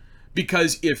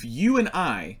 Because if you and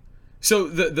I, so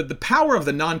the power of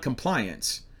the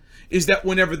non-compliance is that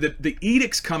whenever the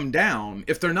edicts come down,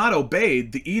 if they're not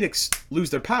obeyed, the edicts lose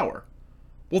their power.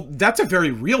 Well, that's a very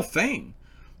real thing.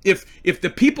 If the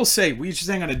people say, we just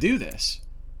ain't going to do this,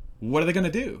 what are they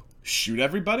going to do? Shoot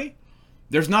everybody?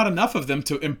 There's not enough of them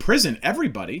to imprison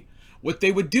everybody. What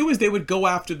they would do is they would go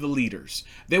after the leaders.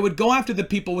 They would go after the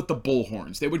people with the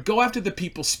bullhorns. They would go after the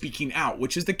people speaking out,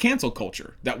 which is the cancel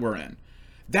culture that we're in.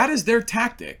 That is their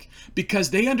tactic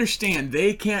because they understand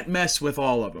they can't mess with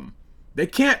all of them. They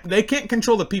can't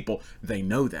control the people. They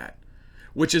know that.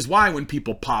 Which is why when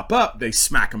people pop up, they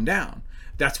smack them down.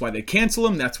 That's why they cancel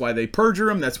them. That's why they perjure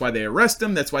them. That's why they arrest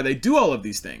them. That's why they do all of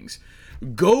these things.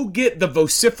 Go get the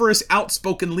vociferous,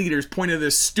 outspoken leaders pointing to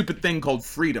this stupid thing called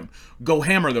freedom. Go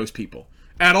hammer those people.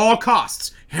 At all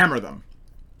costs, hammer them.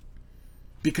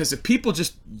 Because if people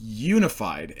just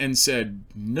unified and said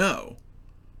no,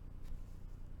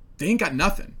 they ain't got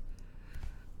nothing.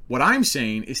 What I'm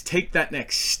saying is take that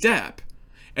next step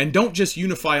And don't just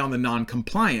unify on the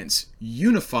non-compliance,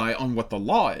 unify on what the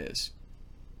law is.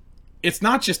 It's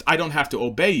not just, I don't have to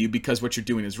obey you because what you're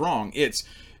doing is wrong. It's,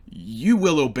 you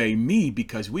will obey me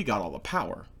because we got all the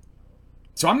power.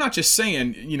 So I'm not just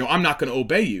saying, you know, I'm not going to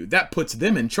obey you. That puts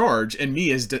them in charge and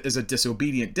me as a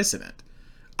disobedient dissident.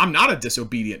 I'm not a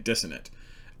disobedient dissident.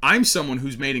 I'm someone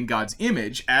who's made in God's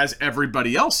image, as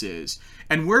everybody else is.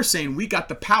 And we're saying we got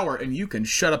the power and you can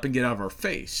shut up and get out of our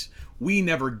face. We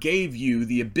never gave you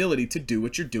the ability to do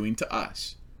what you're doing to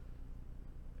us.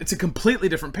 It's a completely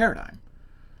different paradigm.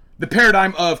 The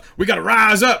paradigm of, we got to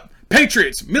rise up,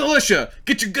 patriots, militia,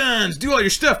 get your guns, do all your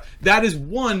stuff. That is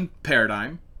one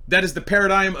paradigm. That is the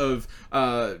paradigm of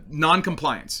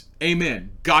non-compliance.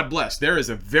 Amen. God bless. There is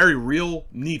a very real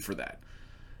need for that.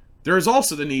 There is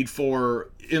also the need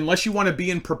for, unless you want to be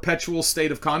in perpetual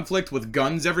state of conflict with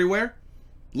guns everywhere,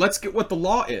 let's get what the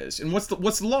law is. And what's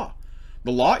the law?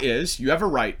 The law is you have a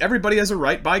right. Everybody has a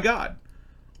right by God.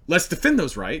 Let's defend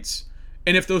those rights.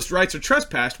 And if those rights are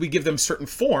trespassed, we give them certain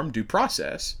form, due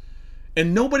process.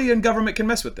 And nobody in government can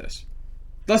mess with this.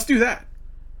 Let's do that.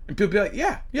 And people be like,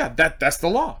 yeah, that's the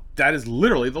law. That is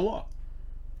literally the law.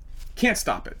 Can't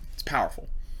stop it. It's powerful.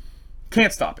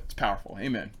 Can't stop it. It's powerful.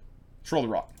 Amen. Let's roll the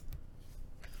rock.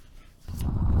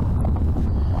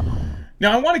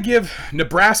 Now, I want to give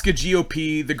Nebraska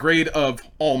GOP the grade of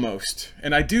almost.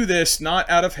 And I do this not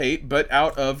out of hate, but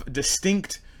out of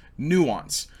distinct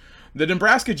nuance. The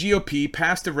Nebraska GOP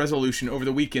passed a resolution over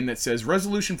the weekend that says,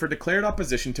 resolution for declared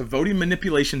opposition to voting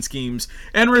manipulation schemes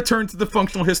and return to the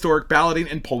functional historic balloting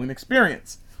and polling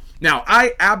experience. Now,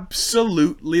 I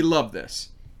absolutely love this.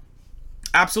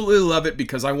 Absolutely love it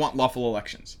because I want lawful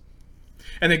elections.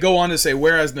 And they go on to say,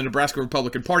 whereas the Nebraska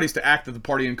Republican Party is to act that the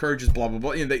party encourages, blah, blah,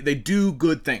 blah. You know, they do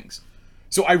good things.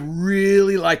 So I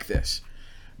really like this.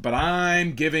 But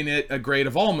I'm giving it a grade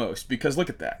of almost because look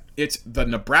at that. It's the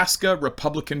Nebraska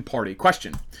Republican Party.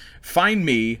 Question. Find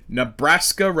me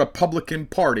Nebraska Republican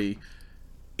Party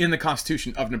in the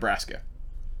Constitution of Nebraska.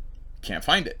 Can't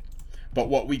find it. But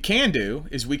what we can do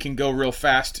is we can go real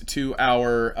fast to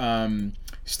our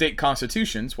state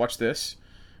constitutions. Watch this.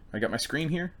 I got my screen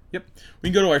here. Yep. We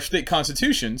can go to our state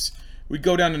constitutions. We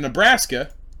go down to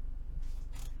Nebraska.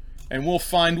 And we'll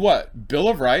find what? Bill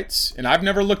of Rights. And I've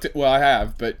never looked at, well, I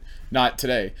have, but not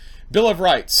today. Bill of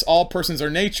Rights. All persons are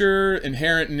nature,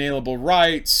 inherent inalienable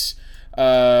rights,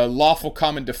 lawful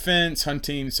common defense,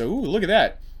 hunting. So, ooh, look at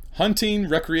that. Hunting,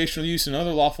 recreational use, and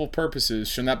other lawful purposes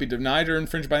shall not be denied or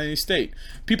infringed by any state.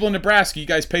 People in Nebraska, you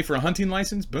guys pay for a hunting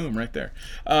license? Boom, right there.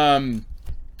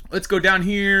 Let's go down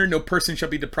here. No person shall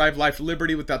be deprived life or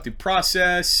liberty without due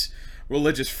process.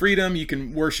 Religious freedom. You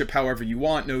can worship however you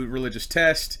want. No religious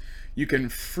test. You can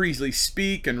freely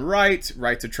speak and write.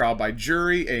 Right to trial by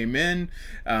jury. Amen.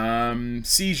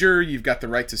 Seizure. You've got the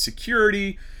right to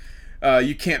security.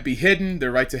 You can't be hidden.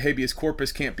 The right to habeas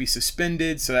corpus can't be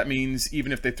suspended. So that means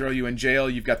even if they throw you in jail,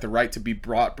 you've got the right to be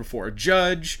brought before a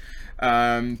judge.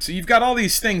 So you've got all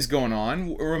these things going on.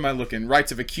 Where am I looking?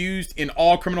 Rights of accused in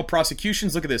all criminal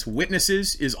prosecutions. Look at this.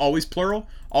 Witnesses is always plural,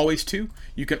 always two.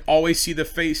 You can always see the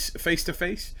face to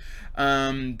face.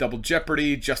 Double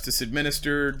jeopardy, justice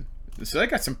administered. So they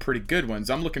got some pretty good ones.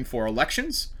 I'm looking for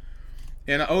elections.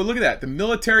 And oh, look at that. The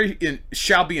military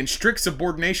shall be in strict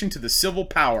subordination to the civil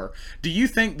power. Do you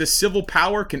think the civil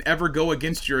power can ever go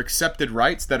against your accepted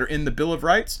rights that are in the Bill of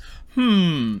Rights?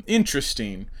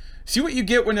 Interesting. See what you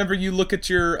get whenever you look at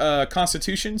your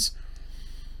constitutions?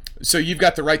 So you've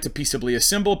got the right to peaceably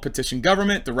assemble, petition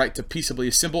government, the right to peaceably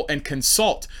assemble and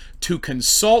consult. To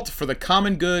consult for the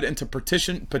common good and to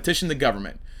petition the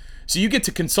government. So you get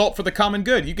to consult for the common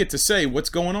good. You get to say what's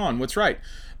going on, what's right.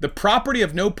 The property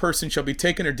of no person shall be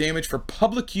taken or damaged for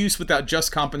public use without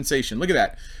just compensation. Look at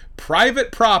that.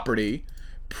 Private property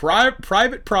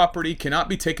cannot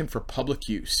be taken for public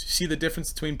use. See the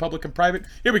difference between public and private?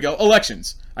 Here we go.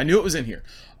 Elections. I knew it was in here.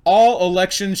 All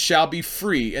elections shall be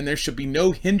free, and there shall be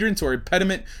no hindrance or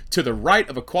impediment to the right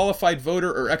of a qualified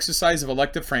voter or exercise of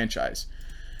elective franchise.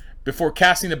 Before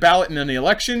casting a ballot in any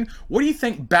election, what do you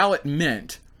think ballot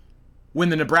meant when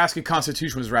the Nebraska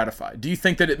Constitution was ratified? Do you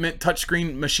think that it meant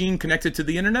touchscreen machine connected to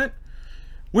the internet?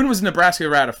 When was Nebraska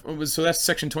ratified? So that's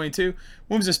Section 22.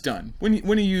 When was this done? When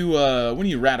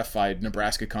you ratified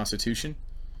Nebraska Constitution?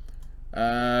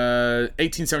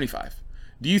 1875.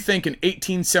 Do you think in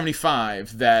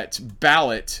 1875 that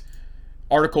ballot,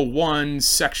 Article 1,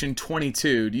 Section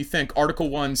 22, do you think Article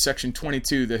 1, Section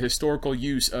 22, the historical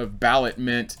use of ballot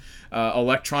meant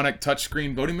electronic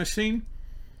touchscreen voting machine?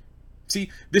 See,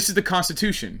 this is the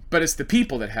Constitution, but it's the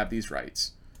people that have these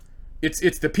rights. It's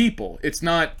the people. It's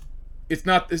not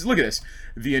look at this.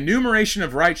 The enumeration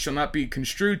of rights shall not be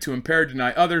construed to impair or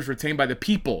deny others retained by the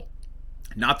people,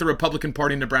 not the Republican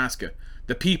Party in Nebraska.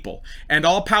 The people. And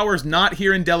all powers not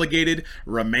herein delegated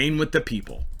remain with the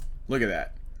people. Look at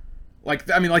that.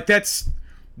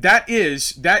 That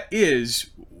is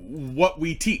what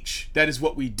we teach. That is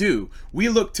what we do. We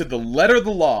look to the letter of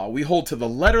the law. We hold to the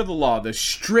letter of the law, the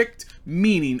strict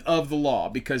meaning of the law,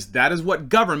 because that is what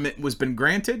government was been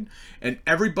granted, and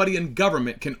everybody in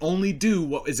government can only do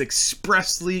what is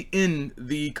expressly in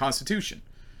the Constitution.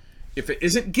 If it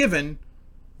isn't given,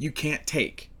 you can't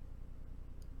take.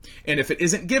 And if it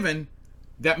isn't given,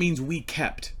 that means we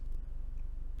kept.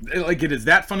 Like, it is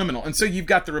that fundamental. And so you've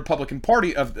got the Republican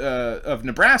Party of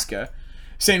Nebraska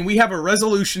saying we have a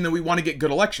resolution that we want to get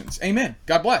good elections. Amen.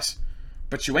 God bless.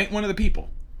 But you ain't one of the people.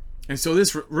 And so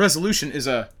this resolution is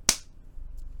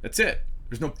that's it.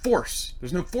 There's no force.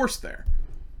 There's no force there.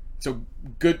 So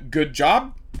good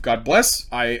job. God bless.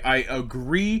 I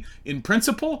agree in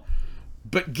principle,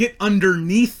 but get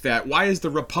underneath that. Why is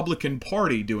the Republican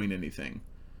Party doing anything?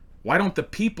 Why don't the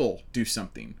people do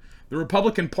something? The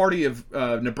Republican Party of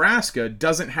Nebraska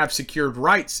doesn't have secured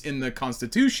rights in the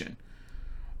Constitution.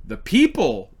 The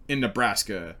people in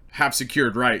Nebraska have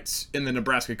secured rights in the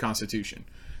Nebraska Constitution.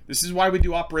 This is why we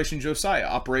do Operation Josiah.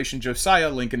 Operation Josiah,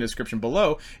 link in the description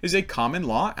below, is a common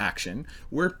law action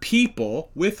where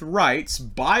people with rights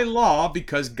by law,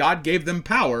 because God gave them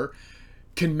power,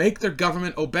 can make their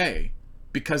government obey.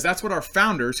 Because that's what our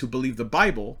founders, who believe the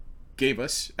Bible, gave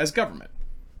us as government.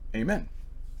 Amen.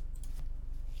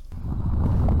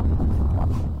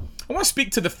 I want to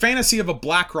speak to the fantasy of a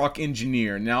BlackRock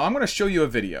engineer. Now, I'm going to show you a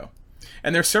video.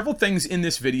 And there are several things in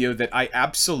this video that I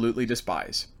absolutely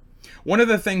despise. One of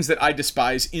the things that I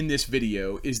despise in this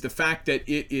video is the fact that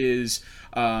it is,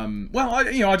 I'll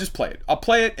just play it. I'll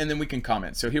play it and then we can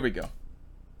comment. So here we go.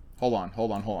 Hold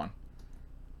on.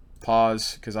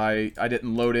 Pause, because I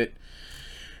didn't load it.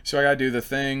 So I got to do the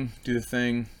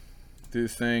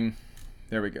thing.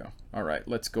 There we go. All right,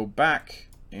 let's go back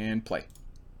and play.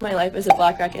 My life as a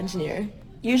BlackRock engineer.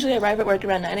 Usually I arrive at work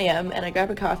around 9 a.m. and I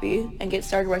grab a coffee and get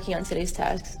started working on today's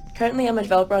tasks. Currently I'm a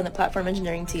developer on the platform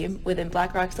engineering team within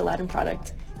BlackRock's Aladdin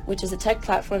product, which is a tech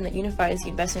platform that unifies the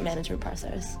investment management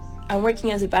process. I'm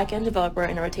working as a back-end developer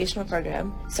in a rotational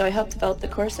program, so I help develop the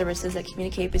core services that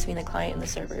communicate between the client and the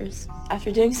servers.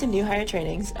 After doing some new hire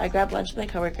trainings, I grab lunch with my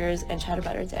coworkers and chat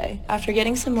about our day. After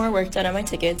getting some more work done on my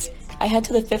tickets, I head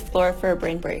to the 5th floor for a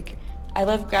brain break. I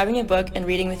love grabbing a book and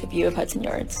reading with a view of Hudson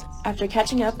Yards. After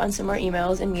catching up on some more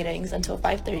emails and meetings until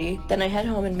 5:30, then I head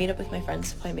home and meet up with my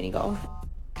friends to play mini golf.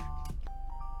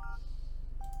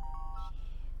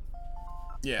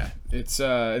 Yeah, it's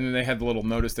and then they had the little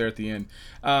notice there at the end.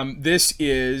 This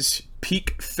is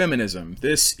peak feminism.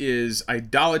 This is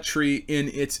idolatry in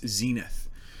its zenith.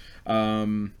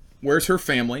 Where's her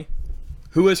family?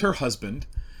 Who is her husband?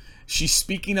 She's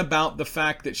speaking about the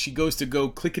fact that she goes to go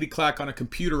clickety-clack on a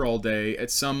computer all day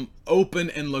at some open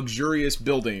and luxurious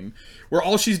building where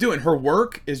all she's doing, her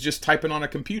work is just typing on a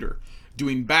computer,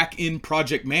 doing back-end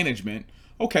project management.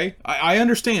 Okay, I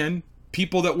understand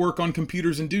people that work on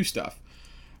computers and do stuff,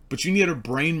 but you need a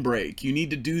brain break. You need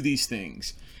to do these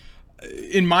things.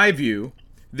 In my view,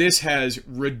 this has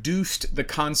reduced the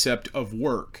concept of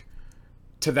work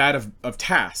to that of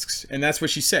tasks. And that's what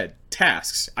she said,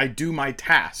 tasks. I do my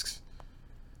tasks.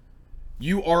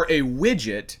 You are a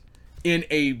widget in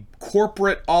a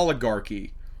corporate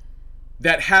oligarchy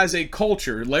that has a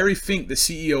culture. Larry Fink, the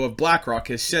CEO of BlackRock,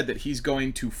 has said that he's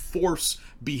going to force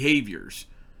behaviors.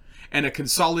 And a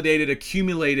consolidated,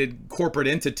 accumulated corporate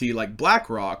entity like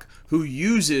BlackRock, who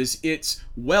uses its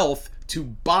wealth to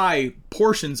buy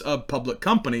portions of public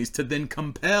companies to then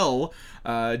compel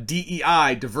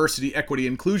DEI, diversity, equity,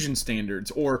 inclusion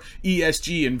standards, or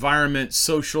ESG, environment,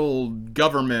 social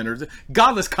government, or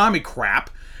godless commie crap.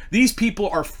 These people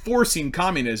are forcing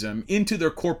communism into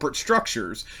their corporate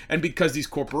structures. And because these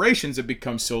corporations have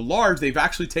become so large, they've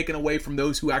actually taken away from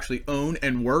those who actually own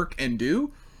and work and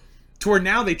do, to where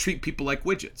now they treat people like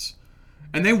widgets.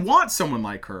 And they want someone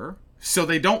like her, so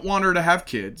they don't want her to have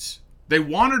kids. They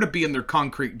want her to be in their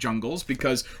concrete jungles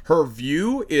because her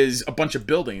view is a bunch of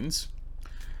buildings,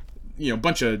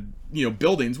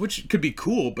 buildings, which could be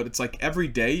cool, but it's like every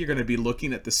day you're going to be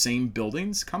looking at the same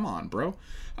buildings. Come on, bro.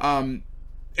 And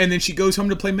then she goes home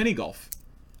to play mini golf.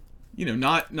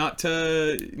 Not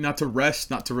to rest,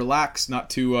 not to relax, not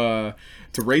to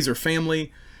raise her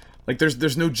family. Like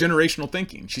there's no generational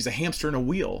thinking. She's a hamster in a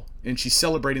wheel, and she's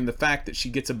celebrating the fact that she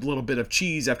gets a little bit of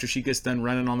cheese after she gets done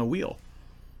running on the wheel.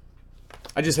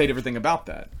 I just hate everything about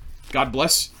that. God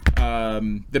bless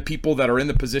the people that are in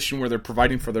the position where they're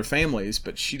providing for their families,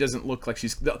 but she doesn't look like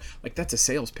she's like, that's a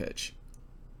sales pitch.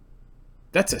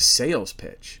 That's a sales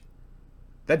pitch.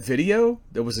 That video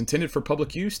that was intended for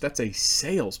public use, that's a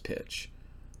sales pitch.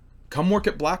 Come work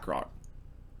at BlackRock.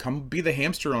 Come be the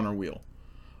hamster on our wheel.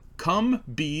 Come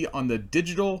be on the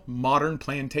digital modern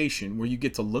plantation where you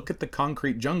get to look at the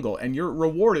concrete jungle and you're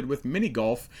rewarded with mini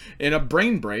golf and a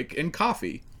brain break and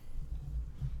coffee.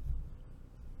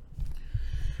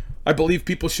 I believe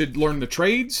people should learn the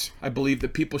trades. I believe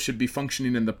that people should be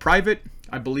functioning in the private.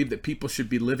 I believe that people should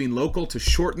be living local to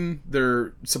shorten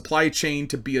their supply chain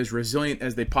to be as resilient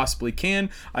as they possibly can.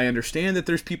 I understand that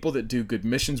there's people that do good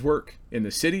missions work in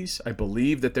the cities. I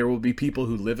believe that there will be people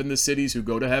who live in the cities who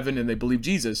go to heaven and they believe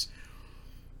Jesus.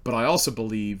 But I also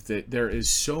believe that there is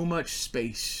so much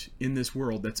space in this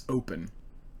world that's open.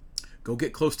 Go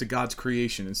get close to God's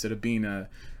creation instead of being a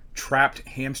trapped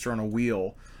hamster on a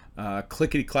wheel,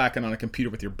 clickety-clacking on a computer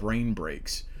with your brain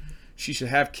breaks. She should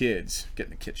have kids. Get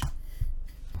in the kitchen.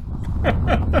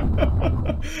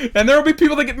 And there will be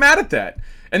people that get mad at that.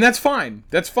 And that's fine.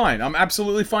 That's fine. I'm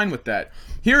absolutely fine with that.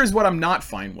 Here is what I'm not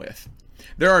fine with.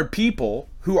 There are people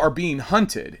who are being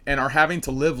hunted and are having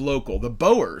to live local. The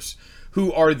Boers,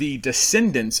 who are the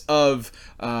descendants of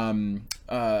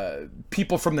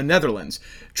people from the Netherlands.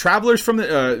 Travelers from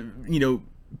the,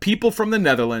 people from the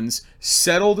Netherlands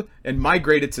settled and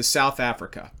migrated to South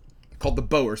Africa, called the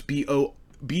Boers, B-O-E-R-S.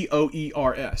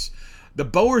 The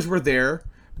Boers were there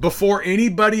before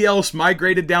anybody else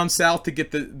migrated down south to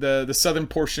get the southern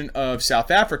portion of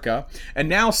South Africa. And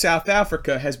now South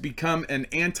Africa has become an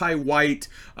anti-white,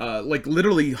 like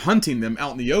literally hunting them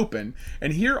out in the open.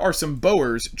 And here are some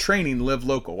Boers training Live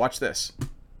Local. Watch this.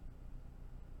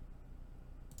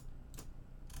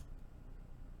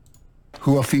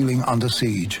 Who are feeling under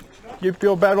siege. Keep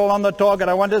your barrel on the target.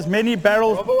 I want as many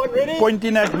barrels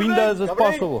pointing at windows as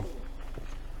possible.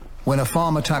 When a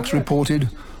farm attack's reported,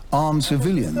 armed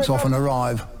civilians often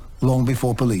arrive long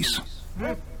before police.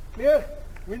 Clear.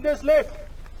 Windows left.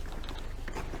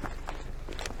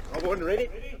 Everyone ready?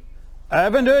 I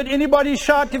haven't heard anybody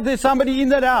shout if there's somebody in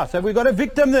that house. Have we got a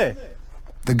victim there?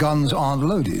 The guns aren't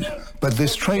loaded, but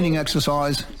this training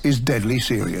exercise is deadly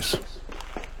serious.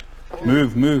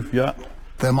 Move, yeah.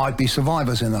 There might be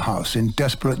survivors in the house in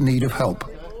desperate need of help,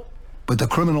 but the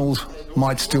criminals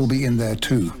might still be in there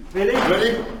too.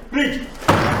 Ready? Breach.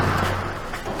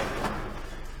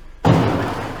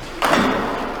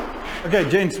 Okay,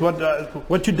 gents,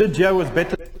 what you did here was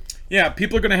better. Yeah,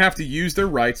 people are going to have to use their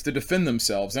rights to defend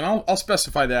themselves, and I'll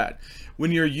specify that.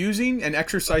 When you're using and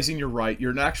exercising your right,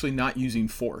 you're actually not using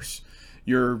force.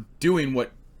 You're doing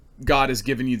what God has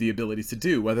given you the ability to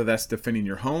do, whether that's defending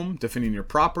your home, defending your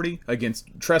property against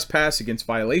trespass, against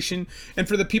violation. And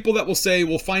for the people that will say,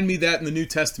 well, find me that in the New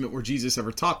Testament where Jesus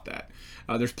ever taught that.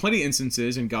 There's plenty of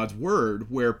instances in God's word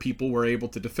where people were able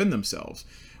to defend themselves,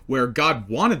 where God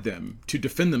wanted them to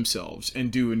defend themselves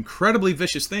and do incredibly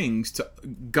vicious things to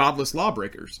godless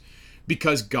lawbreakers,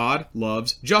 because God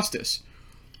loves justice.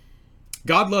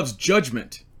 God loves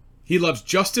judgment. He loves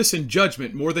justice and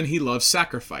judgment more than he loves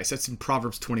sacrifice. That's in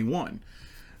Proverbs 21.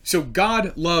 So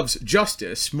God loves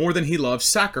justice more than he loves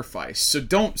sacrifice. So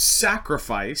don't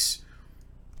sacrifice,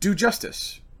 do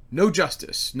justice. No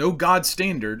justice, no God's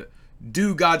standard,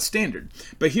 do God's standard.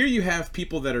 But here you have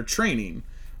people that are training.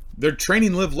 They're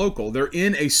training Live Local. They're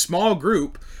in a small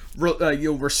group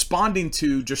responding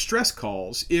to distress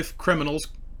calls if criminals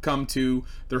come to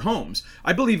their homes.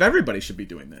 I believe everybody should be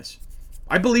doing this.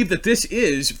 I believe that this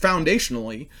is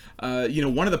foundationally,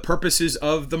 one of the purposes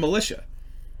of the militia.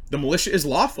 The militia is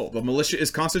lawful. The militia is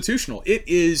constitutional. It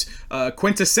is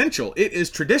quintessential. It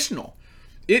is traditional.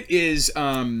 It is,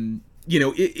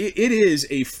 it is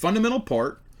a fundamental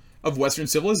part of Western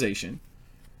civilization,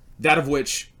 that of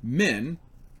which men,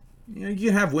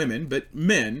 you have women, but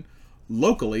men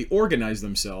locally organize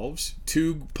themselves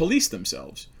to police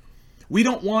themselves. We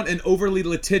don't want an overly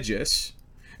litigious,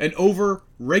 an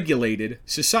over-regulated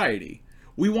society.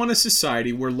 We want a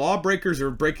society where lawbreakers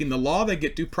are breaking the law, they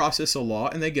get due process of law,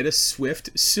 and they get a swift,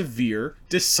 severe,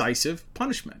 decisive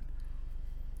punishment.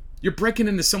 You're breaking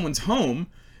into someone's home,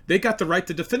 they got the right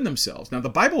to defend themselves. Now, the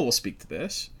Bible will speak to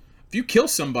this. If you kill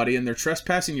somebody and they're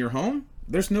trespassing your home,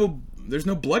 there's no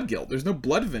blood guilt. There's no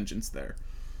blood vengeance there.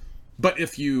 But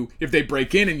if they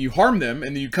break in and you harm them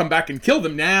and then you come back and kill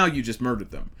them, now you just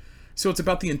murdered them. So it's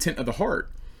about the intent of the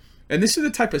heart. And this is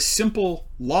the type of simple,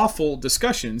 lawful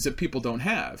discussions that people don't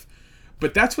have.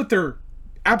 But that's what they're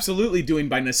absolutely doing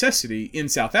by necessity in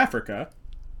South Africa,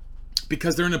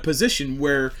 because they're in a position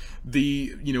where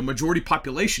the majority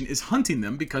population is hunting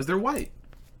them because they're white,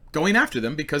 going after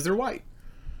them because they're white.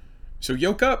 So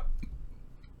yoke up,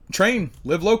 train,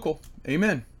 live local.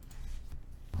 Amen.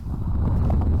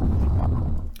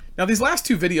 Now, these last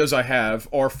two videos I have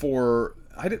are for...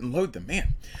 I didn't load them,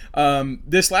 man.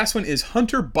 This last one is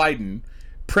Hunter Biden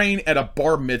praying at a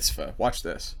bar mitzvah. Watch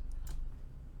this.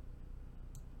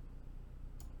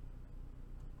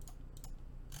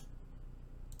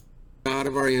 God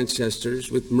of our ancestors,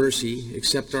 with mercy,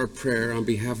 accept our prayer on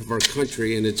behalf of our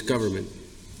country and its government.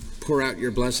 Pour out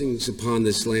your blessings upon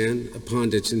this land,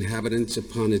 upon its inhabitants,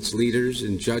 upon its leaders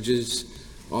and judges,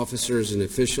 officers and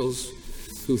officials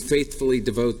who faithfully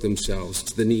devote themselves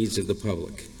to the needs of the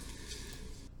public.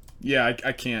 Yeah,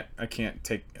 I can't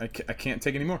take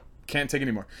anymore. Can't take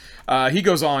anymore. He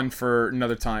goes on for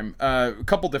another time. A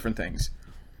couple different things.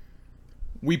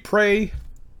 We pray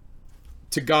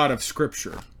to God of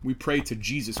Scripture. We pray to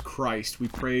Jesus Christ. We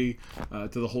pray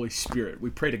to the Holy Spirit.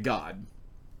 We pray to God.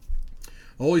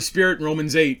 The Holy Spirit, in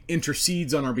Romans 8,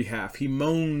 intercedes on our behalf. He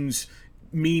moans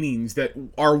meanings that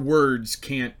our words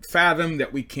can't fathom,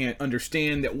 that we can't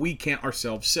understand, that we can't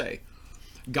ourselves say.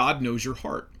 God knows your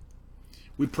heart.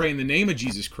 We pray in the name of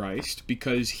Jesus Christ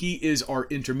because he is our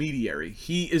intermediary.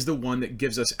 He is the one that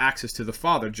gives us access to the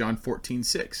Father, John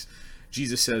 14:6.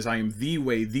 Jesus says, I am the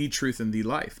way, the truth, and the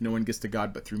life. No one gets to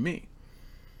God but through me.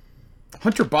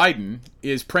 Hunter Biden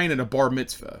is praying at a bar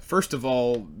mitzvah. First of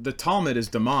all, the Talmud is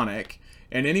demonic,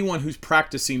 and anyone who's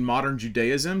practicing modern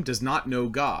Judaism does not know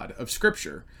God of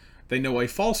Scripture. They know a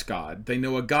false God. They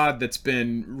know a God that's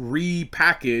been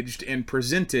repackaged and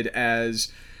presented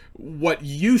as what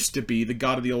used to be the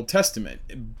God of the Old Testament.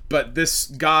 But this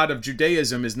God of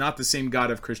Judaism is not the same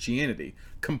God of Christianity.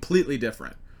 Completely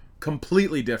different.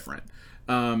 Completely different.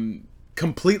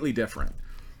 Completely different.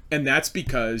 And that's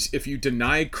because if you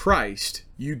deny Christ,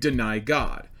 you deny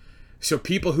God. So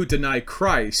people who deny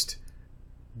Christ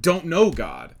don't know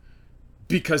God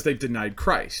because they've denied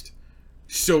Christ.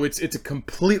 So it's a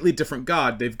completely different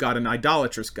God. They've got an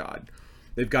idolatrous God.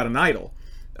 They've got an idol.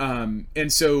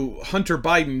 And so Hunter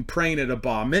Biden praying at a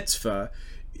bar mitzvah,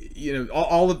 you know,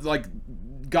 all of, like,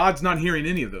 God's not hearing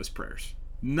any of those prayers.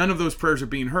 None of those prayers are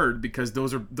being heard because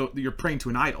those are you're praying to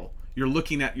an idol. You're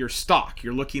looking at your stock.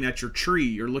 You're looking at your tree.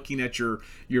 You're looking at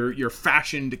your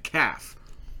fashioned calf.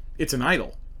 It's an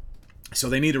idol. So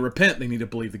they need to repent. They need to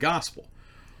believe the gospel.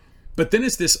 But then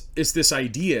it's this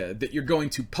idea that you're going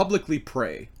to publicly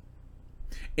pray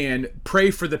and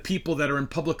pray for the people that are in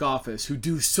public office who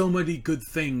do so many good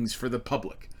things for the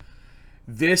public.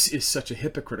 This is such a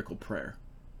hypocritical prayer.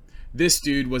 This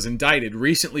dude was indicted,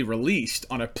 recently released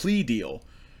on a plea deal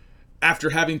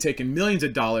after having taken millions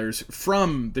of dollars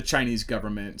from the Chinese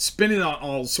government, spending on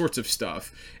all sorts of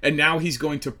stuff, and now he's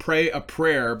going to pray a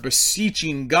prayer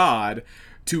beseeching God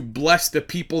to bless the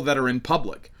people that are in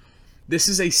public. This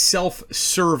is a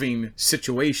self-serving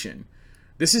situation.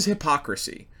 This is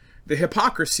hypocrisy. The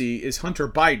hypocrisy is Hunter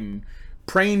Biden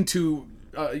praying to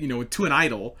an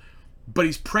idol, but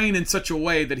he's praying in such a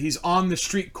way that he's on the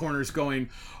street corners going,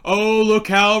 oh, look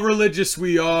how religious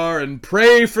we are, and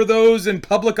pray for those in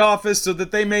public office so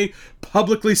that they may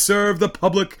publicly serve the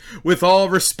public with all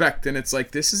respect. And it's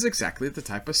like, this is exactly the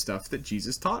type of stuff that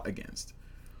Jesus taught against.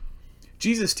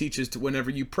 Jesus teaches to whenever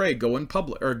you pray, go in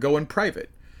public or go in private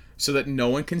so that no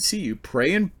one can see you.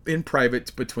 Pray in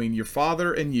private between your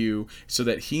Father and you so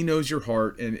that he knows your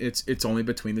heart and it's only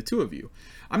between the two of you.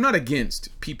 I'm not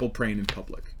against people praying in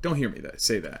public. Don't hear me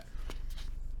say that.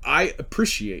 I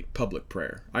appreciate public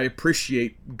prayer. I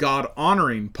appreciate God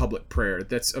honoring public prayer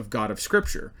that's of God of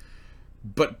Scripture.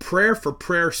 But prayer for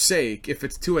prayer's sake, if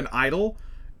it's to an idol,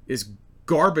 is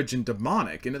garbage and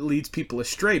demonic, and it leads people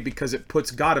astray because it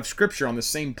puts God of Scripture on the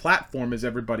same platform as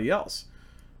everybody else.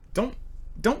 Don't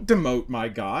demote my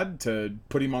God to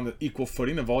put him on the equal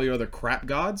footing of all your other crap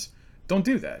gods. Don't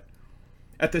do that.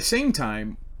 At the same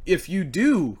time, if you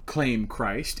do claim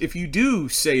Christ, if you do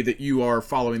say that you are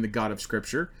following the God of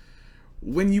Scripture,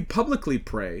 when you publicly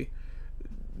pray,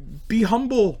 be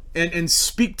humble and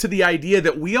speak to the idea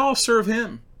that we all serve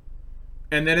him.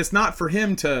 And that it's not for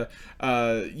him to,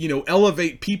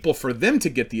 elevate people for them to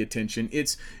get the attention.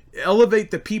 It's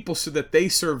elevate the people so that they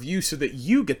serve you so that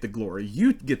you get the glory,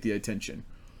 you get the attention.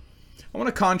 I want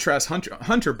to contrast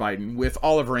Hunter Biden with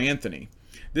Oliver Anthony.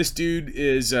 This dude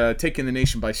is taking the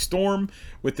nation by storm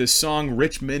with this song,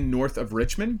 Rich Men North of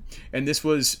Richmond. And this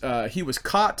was, he was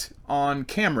caught on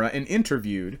camera and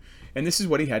interviewed, and this is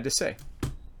what he had to say.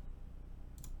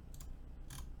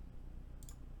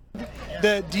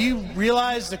 Do you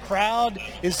realize the crowd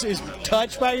is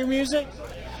touched by your music?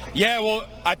 Yeah, well,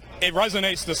 it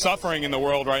resonates the suffering in the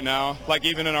world right now. Like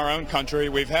even in our own country,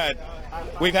 we've had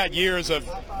years of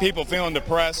people feeling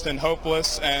depressed and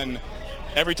hopeless, and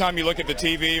every time you look at the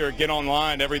TV or get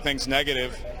online, everything's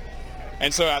negative.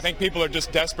 And so I think people are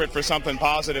just desperate for something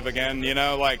positive again, you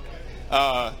know, like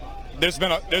there's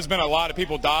been a lot of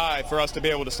people die for us to be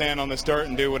able to stand on this dirt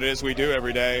and do what it is we do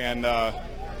every day, and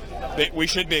we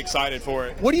should be excited for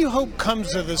it. What do you hope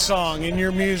comes of the song in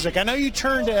your music? I know you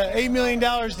turned $8 million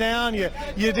down. You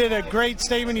did a great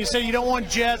statement. You said you don't want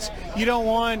jets, you don't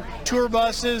want tour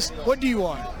buses. What do you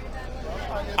want?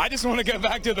 I just want to go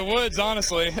back to the woods,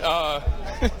 honestly.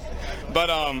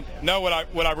 But no,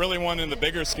 what I really want in the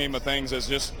bigger scheme of things is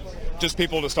just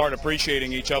people to start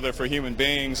appreciating each other for human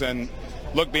beings and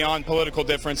look beyond political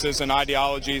differences and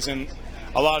ideologies and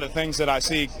a lot of things that I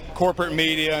see corporate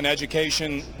media and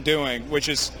education doing, which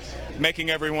is making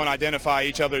everyone identify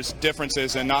each other's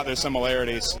differences and not their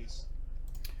similarities.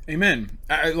 Amen.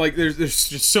 There's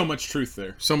just so much truth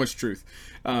there. So much truth.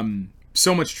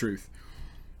 So much truth.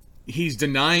 He's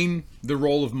denying the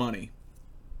role of money.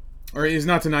 Or he's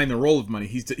not denying the role of money.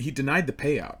 He denied the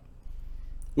payout.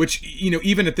 Which,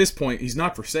 even at this point, he's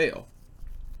not for sale.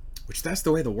 Which, that's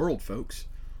the way of the world, folks.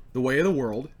 The way of the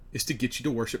world is to get you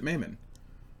to worship mammon.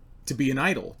 To be an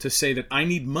idol. To say that I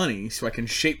need money so I can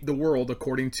shape the world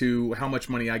according to how much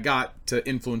money I got to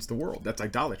influence the world. That's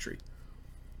idolatry.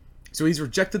 So he's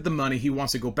rejected the money. He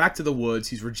wants to go back to the woods.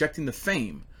 He's rejecting the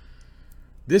fame.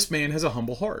 This man has a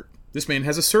humble heart. This man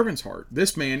has a servant's heart.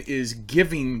 This man is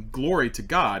giving glory to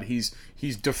God. He's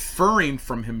deferring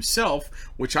from himself,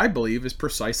 which I believe is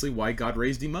precisely why God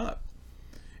raised him up.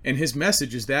 And his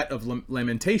message is that of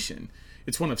lamentation.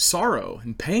 It's one of sorrow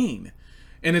and pain.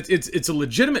 And it's a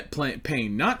legitimate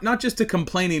pain, not just a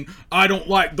complaining, I don't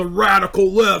like the radical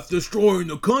left destroying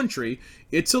the country.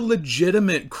 It's a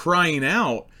legitimate crying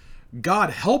out, God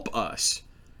help us.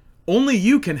 Only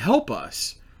you can help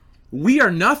us. We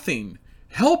are nothing.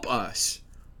 Help us.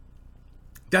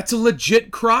 That's a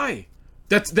legit cry.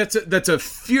 That's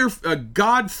a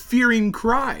God-fearing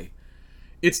cry.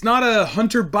 It's not a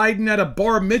Hunter Biden at a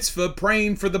bar mitzvah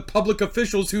praying for the public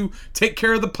officials who take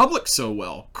care of the public so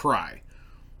well cry.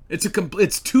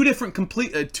 It's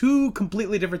two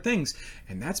completely different things,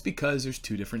 and that's because there's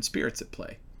two different spirits at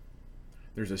play.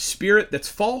 There's a spirit that's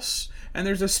false, and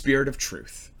there's a spirit of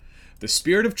truth. The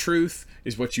spirit of truth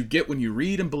is what you get when you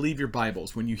read and believe your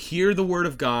Bibles, when you hear the Word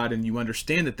of God and you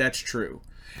understand that that's true.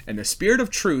 And the spirit of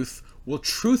truth will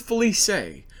truthfully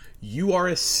say, you are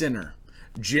a sinner.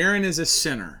 Jaron is a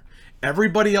sinner.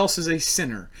 Everybody else is a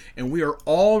sinner. And we are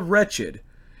all wretched.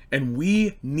 And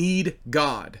we need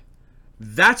God.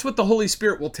 That's what the Holy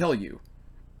Spirit will tell you.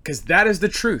 Because that is the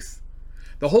truth.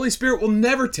 The Holy Spirit will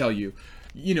never tell you,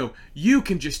 you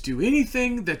can just do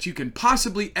anything that you can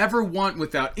possibly ever want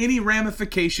without any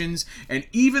ramifications. And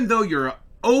even though you're an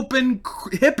open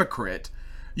hypocrite,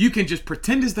 you can just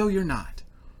pretend as though you're not.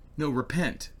 No,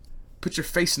 repent. Put your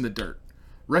face in the dirt.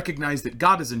 Recognize that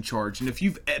God is in charge. And if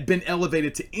you've been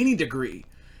elevated to any degree,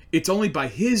 it's only by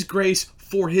His grace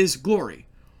for His glory.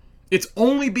 It's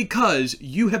only because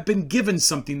you have been given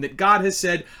something that God has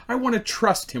said, I want to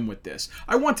trust Him with this.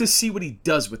 I want to see what He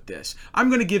does with this. I'm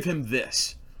going to give Him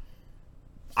this.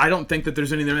 I don't think that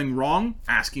there's anything wrong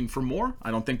asking for more.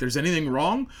 I don't think there's anything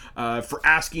wrong for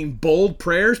asking bold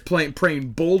prayers,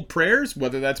 praying bold prayers,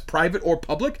 whether that's private or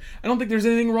public. I don't think there's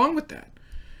anything wrong with that.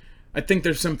 I think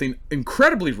there's something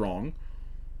incredibly wrong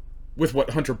with what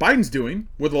Hunter Biden's doing,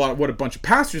 with what a bunch of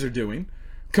pastors are doing,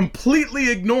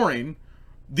 completely ignoring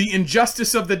the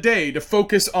injustice of the day to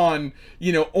focus on,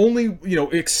 only,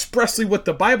 expressly what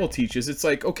the Bible teaches. It's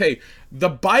like, okay, the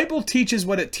Bible teaches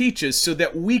what it teaches so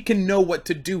that we can know what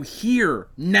to do here,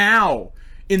 now,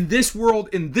 in this world,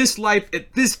 in this life,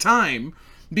 at this time,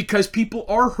 because people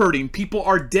are hurting, people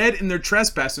are dead in their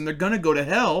trespass, and they're going to go to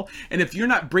hell. And if you're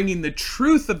not bringing the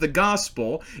truth of the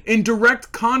gospel in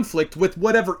direct conflict with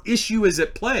whatever issue is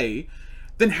at play,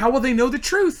 then how will they know the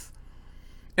truth?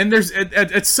 And there's,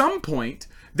 at some point,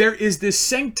 there is this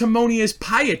sanctimonious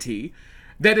piety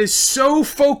that is so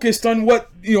focused on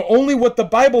only what the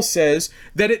Bible says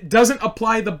that it doesn't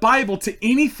apply the Bible to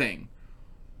anything.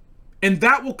 And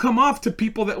that will come off to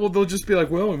people they'll just be like,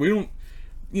 well, we don't,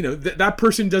 that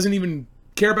person doesn't even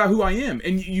care about who I am.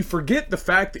 And you forget the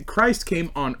fact that Christ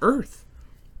came on earth.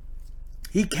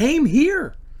 He came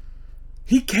here.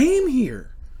 He came here.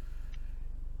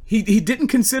 He didn't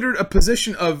consider a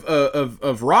position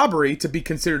of robbery to be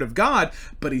considered of God,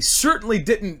 but he certainly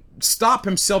didn't stop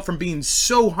himself from being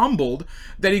so humbled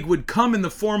that he would come in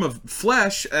the form of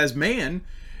flesh as man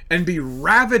and be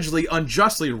ravagely,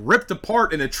 unjustly ripped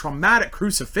apart in a traumatic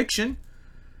crucifixion.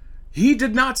 He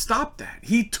did not stop that.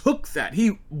 He took that.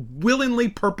 He willingly,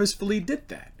 purposefully did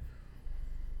that.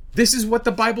 This is what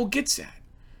the Bible gets at.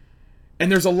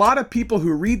 And there's a lot of people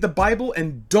who read the Bible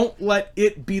and don't let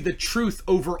it be the truth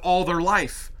over all their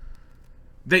life.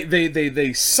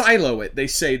 They silo it. They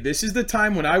say, this is the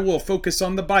time when I will focus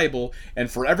on the Bible,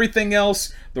 and for everything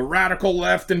else, the radical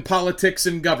left and politics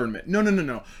and government.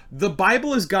 No. The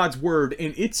Bible is God's word,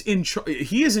 and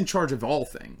He is in charge of all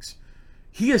things.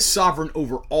 He is sovereign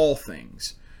over all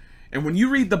things. And when you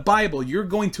read the Bible, you're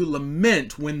going to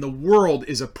lament when the world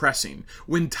is oppressing,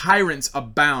 when tyrants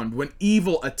abound, when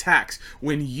evil attacks.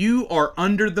 When you are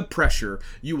under the pressure,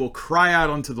 you will cry out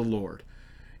unto the Lord.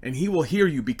 And He will hear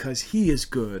you because He is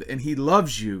good and He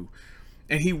loves you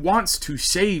and He wants to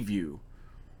save you.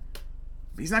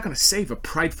 But He's not going to save a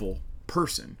prideful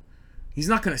person. He's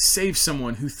not going to save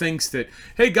someone who thinks that,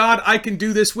 hey, God, I can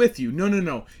do this with you.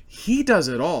 No. He does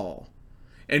it all.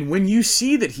 And when you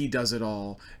see that He does it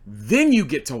all, then you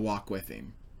get to walk with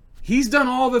Him. He's done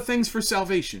all the things for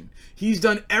salvation. He's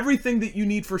done everything that you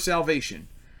need for salvation.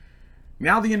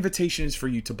 Now the invitation is for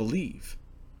you to believe.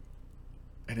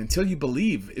 And until you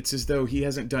believe, it's as though He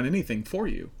hasn't done anything for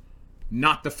you.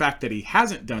 Not the fact that He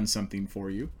hasn't done something for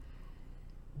you,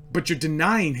 but you're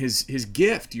denying His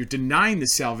gift. You're denying the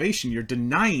salvation. You're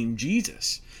denying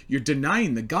Jesus. You're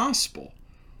denying the gospel.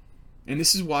 And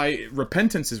this is why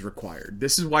repentance is required.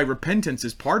 This is why repentance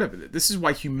is part of it. This is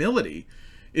why humility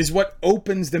is what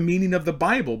opens the meaning of the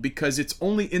Bible, because it's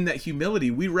only in that humility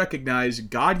we recognize,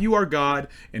 God, you are God,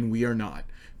 and we are not.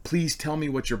 Please tell me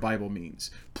what your Bible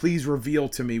means. Please reveal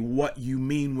to me what you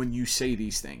mean when you say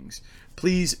these things.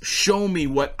 Please show me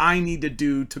what I need to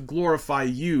do to glorify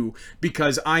you,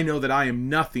 because I know that I am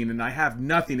nothing and I have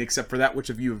nothing except for that which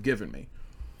of you have given me.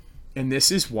 And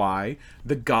this is why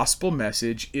the gospel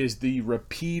message is the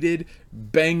repeated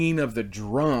banging of the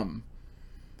drum.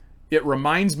 It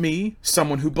reminds me,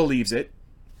 someone who believes it,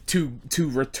 to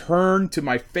return to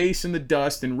my face in the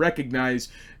dust and recognize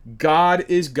God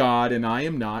is God and I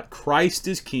am not. Christ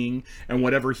is King, and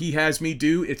whatever He has me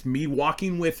do, it's me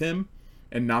walking with Him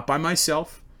and not by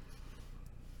myself.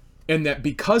 And that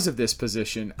because of this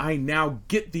position, I now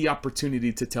get the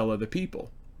opportunity to tell other people.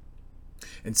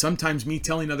 And sometimes me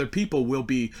telling other people will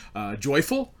be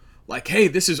joyful. Like, hey,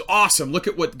 this is awesome. Look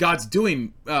at what God's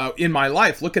doing in my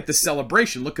life. Look at the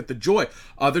celebration. Look at the joy.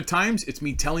 Other times, it's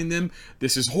me telling them,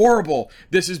 this is horrible.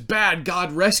 This is bad.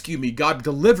 God rescue me. God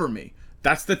deliver me.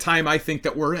 That's the time I think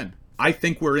that we're in. I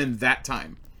think we're in that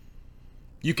time.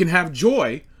 You can have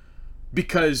joy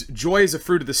because joy is a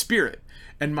fruit of the Spirit.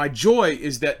 And my joy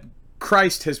is that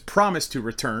Christ has promised to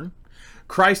return.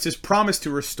 Christ has promised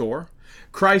to restore.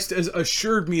 Christ has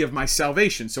assured me of my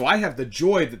salvation, so I have the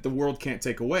joy that the world can't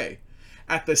take away.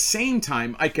 At the same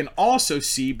time, I can also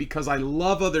see, because I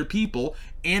love other people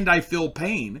and I feel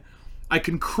pain, I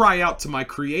can cry out to my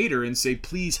Creator and say,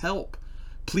 please help.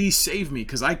 Please save me,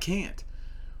 because I can't.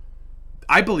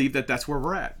 I believe that that's where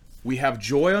we're at. We have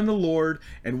joy on the Lord,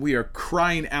 and we are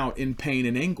crying out in pain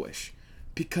and anguish,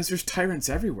 because there's tyrants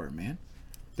everywhere, man.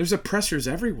 There's oppressors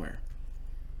everywhere.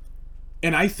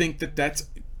 And I think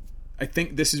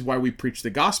this is why we preach the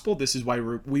gospel. This is why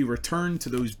we return to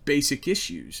those basic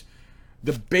issues.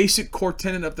 The basic core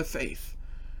tenet of the faith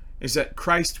is that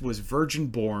Christ was virgin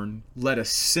born, led a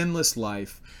sinless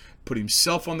life, put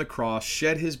Himself on the cross,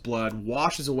 shed His blood,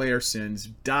 washes away our sins,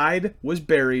 died, was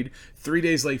buried, 3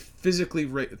 days later physically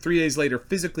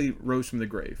rose from the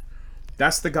grave.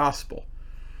 That's the gospel.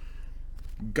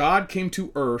 God came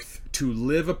to earth to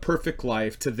live a perfect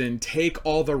life, to then take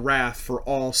all the wrath for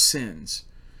all sins,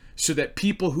 so that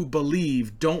people who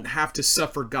believe don't have to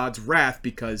suffer God's wrath,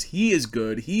 because He is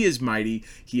good, He is mighty,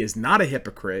 He is not a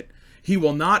hypocrite. He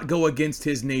will not go against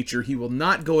His nature. He will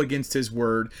not go against His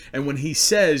word. And when He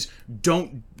says,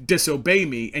 don't disobey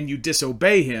me, and you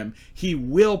disobey Him, He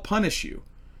will punish you.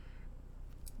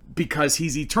 Because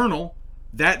He's eternal,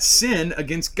 that sin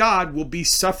against God will be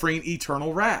suffering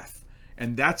eternal wrath.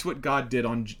 And that's what God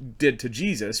did to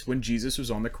Jesus when Jesus was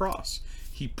on the cross.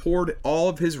 He poured all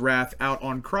of His wrath out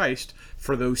on Christ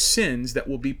for those sins that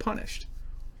will be punished.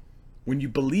 When you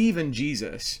believe in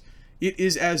Jesus, it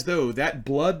is as though that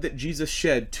blood that Jesus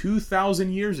shed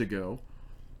 2,000 years ago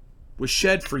was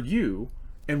shed for you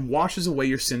and washes away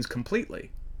your sins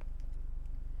completely.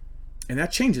 And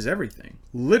that changes everything.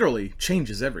 Literally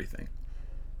changes everything.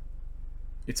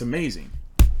 It's amazing.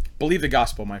 Believe the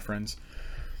gospel, my friends.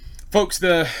 Folks,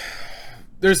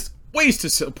 there's ways to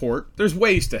support. There's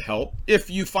ways to help. If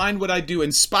you find what I do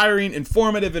inspiring,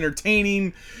 informative,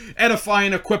 entertaining,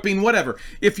 edifying, equipping, whatever.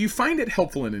 If you find it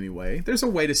helpful in any way, there's a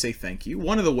way to say thank you.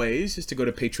 One of the ways is to go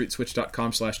to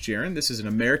patriotswitch.com/Jaron. This is an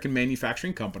American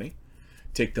manufacturing company.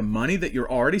 Take the money that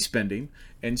you're already spending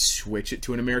and switch it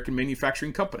to an American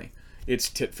manufacturing company. It's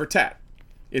tit for tat.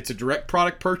 It's a direct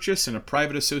product purchase and a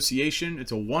private association.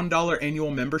 It's a $1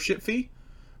 annual membership fee.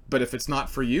 But if it's not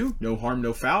for you, no harm,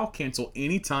 no foul. Cancel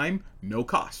anytime, no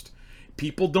cost.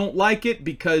 People don't like it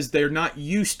because they're not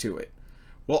used to it.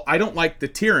 Well, I don't like the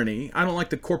tyranny. I don't like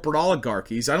the corporate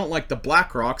oligarchies. I don't like the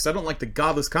BlackRocks. I don't like the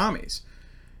godless commies.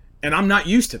 And I'm not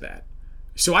used to that.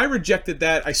 So I rejected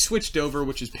that. I switched over,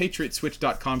 which is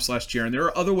patriotswitch.com/Jaron. There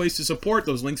are other ways to support.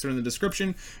 Those links are in the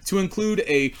description, to include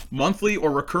a monthly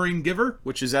or recurring giver,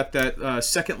 which is at that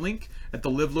second link at the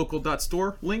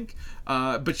livelocal.store link.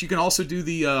 But you can also do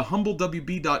the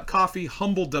humblewb.coffee,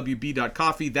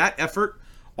 humblewb.coffee. That effort,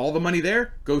 all the money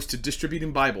there goes to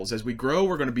distributing Bibles. As we grow,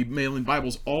 we're going to be mailing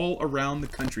Bibles all around the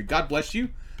country. God bless you.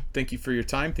 Thank you for your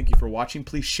time. Thank you for watching.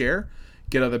 Please share.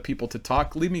 Get other people to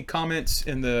talk. Leave me comments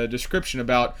in the description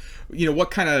about,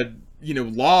 what kind of,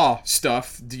 law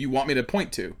stuff do you want me to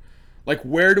point to? Like,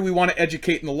 where do we want to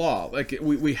educate in the law? Like,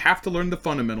 we have to learn the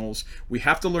fundamentals. We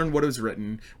have to learn what is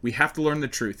written. We have to learn the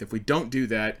truth. If we don't do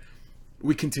that,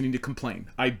 we continue to complain.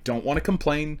 I don't want to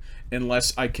complain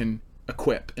unless I can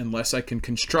equip, unless I can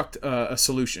construct a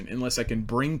solution, unless I can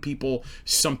bring people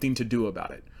something to do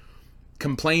about it.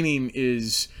 Complaining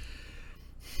it's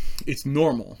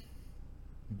normal,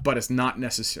 but it's not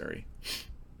necessary.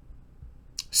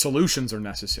 Solutions are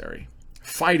necessary.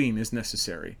 Fighting is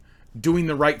necessary. Doing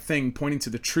the right thing, pointing to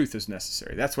the truth is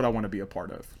necessary. That's what I want to be a part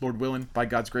of. Lord willing, by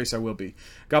God's grace, I will be.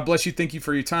 God bless you. Thank you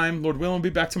for your time. Lord willing, I'll be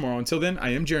back tomorrow. Until then, I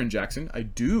am Jaron Jackson. I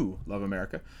do love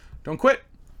America. Don't quit.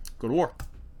 Go to war.